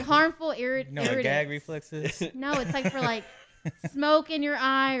No, like Yeah. harmful No, like irritants. gag reflexes. No, it's like for like smoke in your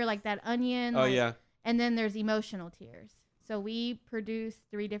eye or like that onion. Oh like- yeah. And then there's emotional tears. So we produce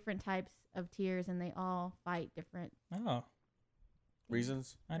 3 different types of tears, and they all fight different. Oh,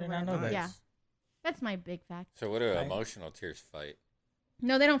 Reasons. I did not know that. Yeah. That's my big fact. So what do Right. emotional tears fight?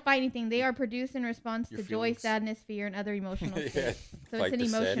 No, they don't fight anything. They are produced in response Your to joy, feelings. sadness, fear, and other emotional Yeah, states. So fight it's an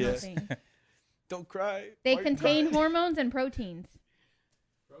the emotional sadness. thing. Don't cry. They Why you contain crying? hormones and proteins.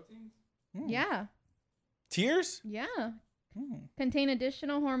 Hmm. Yeah. Tears. Yeah. Hmm. Contain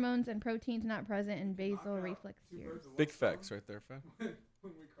additional hormones and proteins not present in basal reflex tears. Big facts right there, fam.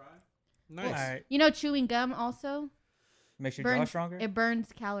 Nice. All right. You know, chewing gum also Makes your jaw burns. stronger. It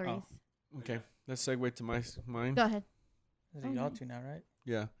burns calories. Okay. Let's segue to mine. Go ahead. Those are y'all two now, right?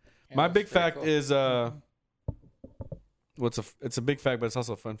 Yeah. Yeah, My that's big pretty fact cool. is it's a big fact, but it's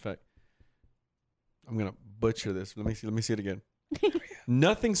also a fun fact. I'm gonna butcher this. Let me see it again.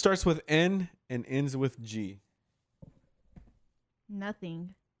 Nothing starts with N and ends with G.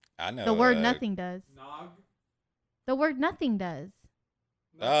 Nothing. I know The word uh, nothing does. The word nothing does.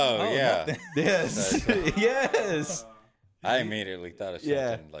 Oh, yeah, nothing. Yes. That's- Yes. I immediately thought of something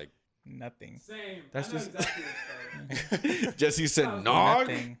Yeah. like Nothing. Same. That's I know just- exactly what it's called. Jesse said nog.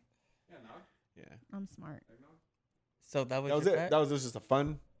 Nothing. Yeah. I'm smart. So that was, That was your it. fact? That was just a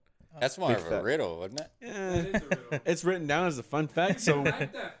fun. that's more Big of a fact. riddle, wasn't it? Yeah. It's written down as a fun fact, so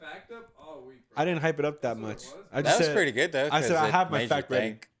Hype that fact up all week, bro. I didn't hype it up that That's what much. it was? I That just was said, pretty good though. I said 'cause I it have my made you fact ready.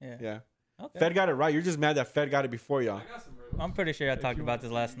 think. Yeah. Yeah. Okay. Fed got it right. You're just mad that Fed got it before y'all. I got some riddles. I'm pretty sure I talked about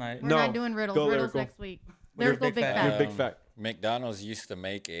this last night. We're No. not doing riddles. Go Riddles lyrical. next week. Your Lyrical big big fact. fact. Your big fact. McDonald's used to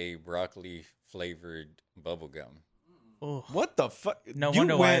make a broccoli flavored bubble gum. Oh, What the fuck? no You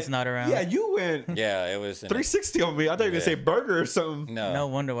wonder why went- it's not around. Yeah, you went Yeah, it was in 360 on me. I thought you were gonna say Yeah. burger or something. No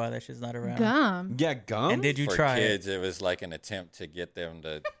wonder why that shit's not around. Gum. Yeah, gum. And did you for try kids, it was like an attempt to get them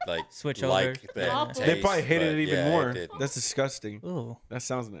to like Switch like over? that Awful. taste, They probably hated but it even yeah, more. it didn't. That's disgusting. it? Ooh, That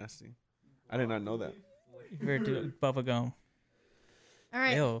sounds nasty. I did not know that. very bubble gum. All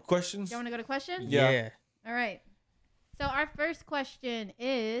right. Ew. Questions? Do you want to go to questions? Yeah. Yeah. All right. So our first question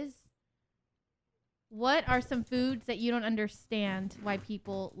is, what are some foods that you don't understand why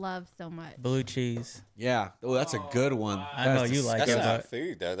people love so much? Blue cheese. Yeah. Oh, that's a good one. I know That's you like That's it, not but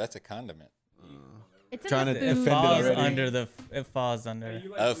food though. That's a condiment. It's in Trying the to food. offend it it falls already. under the. It falls under.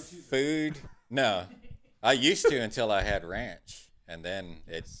 A food? No, I used to until I had ranch, and then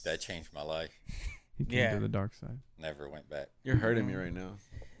that changed my life. He came Yeah. to the dark side. Never went back. You're hurting me right now.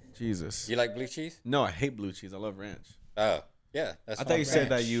 Jesus. You like blue cheese? No, I hate blue cheese. I love ranch. Oh, yeah. That's I thought you said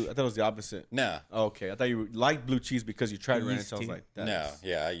that ranch. I thought it was the opposite. No, Oh, okay. I thought you liked blue cheese because you tried You ranch. used I was to. like, no. that's-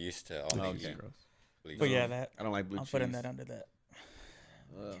 Yeah, I used to. Only Okay. eat blue But cheese. yeah, that. I don't like blue I'm cheese. putting that under that.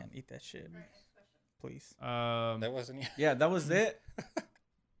 Ugh. Can't eat that shit. Please. That wasn't. Yeah, that was it.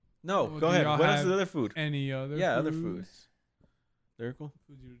 No, Well, go do ahead. y'all What else have is other food? Any other Yeah, foods? other foods. Lyrical?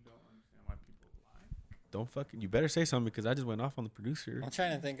 Foods you don't understand why people like. Don't fucking. You better say something because I just went off on the producer. I'm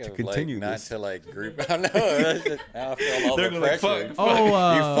trying to think of continue like not this. to like group. I know. That's just, now I feel all They're the gonna like, pressure. fuck.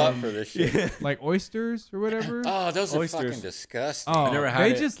 Oh, you fought for this shit. Like oysters or whatever. Oh, those are Oysters. fucking disgusting. Oh, never had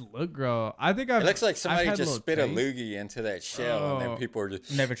they it. just look gross. I think I've. It looks like I've somebody had just little spit a taste. loogie into that shell, and Oh. then people are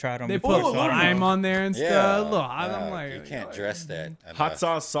just Never tried them. They before, put so I don't lime know. on there and yeah. stuff. Look, I'm no, like, you can't dress that. Hot enough.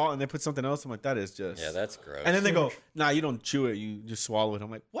 sauce, salt, and they put something else. I'm like, that is just. Yeah, that's gross. And then they go, nah, you don't chew it. You just swallow it. I'm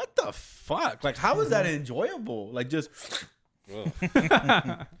like, what the fuck? Like, how is that enjoyable? Like, just. Ugh.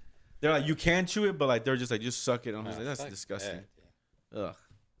 They're like, you can chew it, but like, they're just like, just suck it. I'm Nah, just like, that's fuck disgusting. that, Ugh.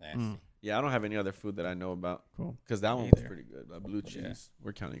 yeah. Nasty. Yeah, I don't have any other food that I know about. Cool. Because that one Me was either. pretty good. Like blue cheese.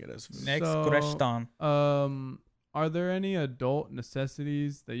 We're counting it as food. Next So- question. Are there any adult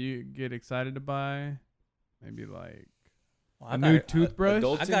necessities that you get excited to buy? Maybe like Well, a new got, toothbrush.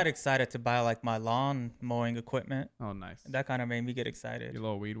 adult- I got excited to buy like my lawn mowing equipment. Oh, nice. That kind of made me get excited. Your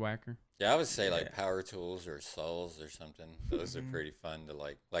little weed whacker. Yeah, I would say like Yeah. power tools or saws or something. Those Mm-hmm. are pretty fun to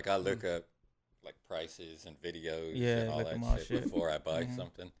like. Like I look up like prices and videos Yeah, and all look that 'em all shit, shit. before I buy Mhm.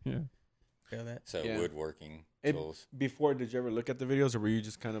 something. Yeah. Feel that? So Yeah. woodworking It- tools. Before, did you ever look at the videos, or were you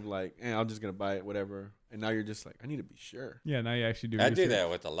just kind of like, I'm just gonna buy it, whatever? And now you're just like, I need to be sure. Yeah. Now you actually do. I do research. that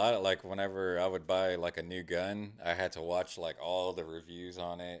with a lot of like whenever I would buy like a new gun, I had to watch like all the reviews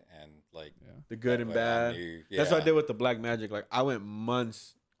on it and like The good that and way I bad. knew- That's what I yeah. did with the Black Magic. Like, I went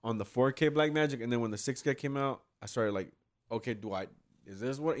months on the 4K Black Magic, and then when the 6K came out, I started like, okay, is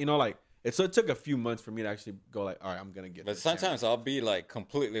this what, like, so it took a few months for me to actually go like, all right, I'm gonna get But this camera. sometimes I'll be like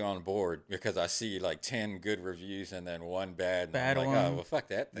completely on board because I see like 10 good reviews and then one bad. And Bad I'm like, one. oh, well, fuck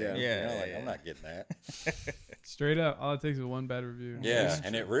that thing. Yeah. You know, Yeah, like, yeah. I'm not getting that. Straight up, all it takes is one bad review. Yeah,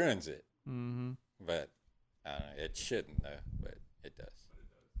 and it ruins it. Mm-hmm. But I don't know, it shouldn't though, but it does.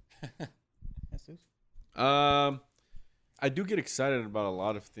 I do get excited about a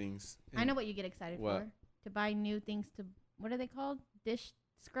lot of things. I know what you get excited What? for. To buy new things to, what are they called? Dish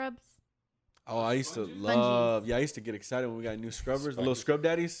scrubs? Oh, I used to love. Yeah, I used to get excited when we got new scrubbers, the little scrub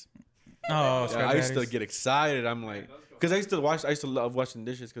daddies. Oh, Yeah, I used to get excited. I'm like, because I used to love washing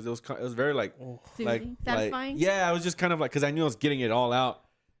dishes because it was very like, Soothing? Satisfying? yeah, I was just kind of like, because I knew I was getting it all out,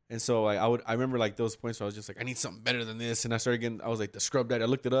 and so like I remember like those points where I was just like, I need something better than this, and I started getting, I was like the scrub daddy. I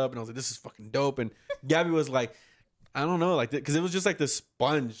looked it up and I was like, this is fucking dope. And Gabby was like, I don't know, like, because it was just like this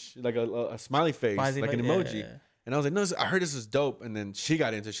sponge, like a smiley face, like an emoji. And I was like, no, I heard this is dope. And then she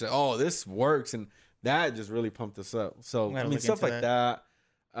got into it. She's like, oh, this works. And that just really pumped us up. So, I'm gonna I mean, look stuff into like that.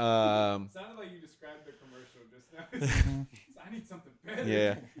 Sounded like you described the commercial just now. I need something better.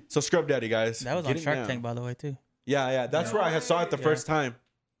 Yeah. So, Scrub Daddy, guys. That was get on it Shark now. Tank, by the way, too. Yeah. That's where I saw it the Yeah. first time.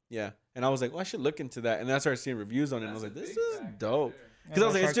 Yeah. And I was like, well, I should look into that. And then I started seeing reviews on it. And I was like, this is dope. Because I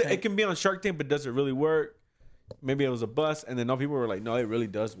was like, Shark it Tank. can be on Shark Tank, but does it really work? Maybe it was a bust. And then all people were like, no, it really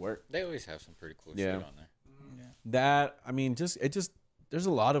does work. They always have some pretty cool Yeah. shit on there. That, I mean, there's a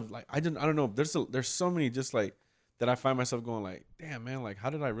lot of like, I don't know. There's so many just like that I find myself going like, damn, man, like,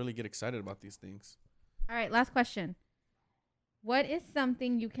 how did I really get excited about these things? All right, last question. What is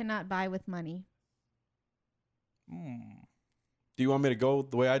something you cannot buy with money? Do you want me to go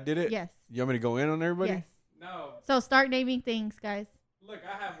the way I did it? Yes. You want me to go in on everybody? Yes. No. So start naming things, guys. Look,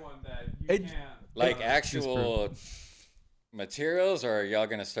 I have one that you It- can't. Like actual materials, or are y'all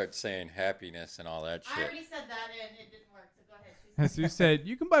gonna start saying happiness and all that shit? said that and it didn't work, so go ahead. Jesus said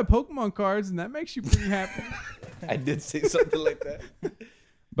you can buy Pokemon cards and that makes you pretty happy. I did say something like that.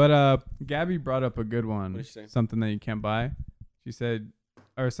 But Gabby brought up a good one. What did she say? Something that you can't buy. She said,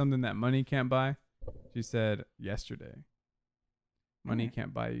 or something that money can't buy. She said yesterday. Money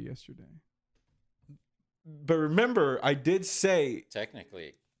can't buy you yesterday. But remember, I did say Technically,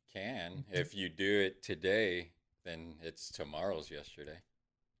 it can. If you do it today, then it's tomorrow's yesterday.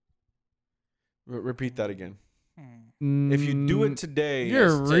 repeat that again. Hmm. If you do it today,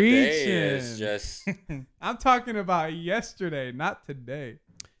 You're Today reaching. is just I'm talking about yesterday, not today.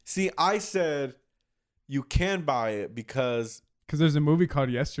 see, I said you can buy it because Because there's a movie called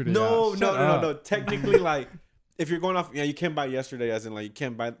Yesterday. no. Shut up. Technically, like if you're going off, yeah, you can't buy yesterday, as in like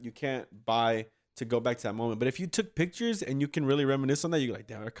you can't buy to go back to that moment. But if you took pictures and you can really reminisce on that, you're like,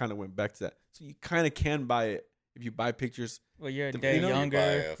 damn, I kind of went back to that. So you kind of can buy it if you buy pictures. Well, you're a You day know, you buy younger.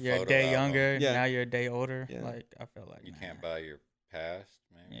 a You're a photo day album. younger. Yeah. Now you're a day older. Yeah. Like I feel like you nah. can't buy your past.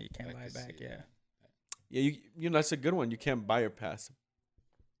 Man. Yeah, you can't I buy it could back, see yeah. that. Yeah, you know that's a good one. You can't buy your past.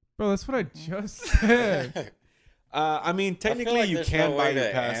 Bro, that's what I just said. I mean, I feel technically, like you there's can no buy way your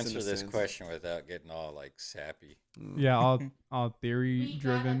to past. answer in a this sense. question without getting all like sappy. Yeah, all theory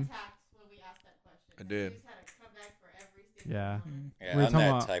driven. when we asked that question. I did. We just had to come back for every single Yeah. one. Yeah, We were I'm talking that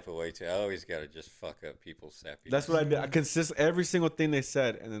about- type of way too. I always gotta just fuck up people's sappy. That's what I did. I consist every single thing they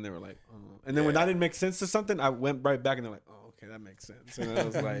said, and then they were like, oh. And then when Yeah. that didn't make sense to something, I went right back, and they're like, oh, okay, that makes sense. And I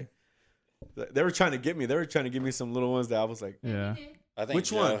was like, they were trying to get me. They were trying to give me some little ones that I was like, Yeah. I think Which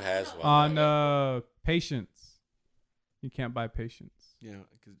Joe one? has one. On like patience. You can't buy patience. yeah,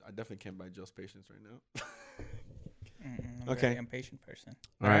 because I definitely can't buy Joe's patience right now. I'm Okay. a very impatient person.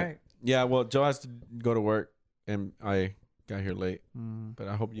 All right. Yeah, well, Joe has to go to work, and I got here late. Mm. But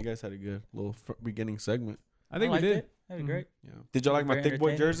I hope you guys had a good little beginning segment. I think we liked did. It. That was Mhm. great. Yeah. Did y'all like my Very thick boy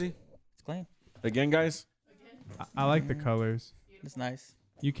entertaining. jersey? It's clean. Again, guys? I like the colors. It's nice.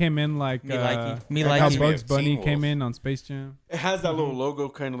 You came in like Me likey. Me like how likey. Bugs Teen Bunny Wolf. came in on Space Jam. It has that little logo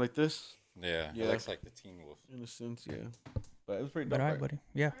kind of like this, Yeah, Yeah. it looks like the Teen Wolf. in a sense, yeah. But it was pretty But dope. all right, right? buddy.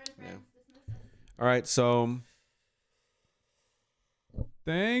 Yeah. Yeah. All right, so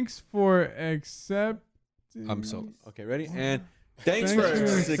Thanks for accepting. I'm so okay. Ready? And thanks Thanks for for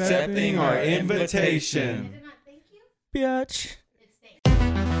accepting accepting our our invitation. Is it not thank you? Biatch.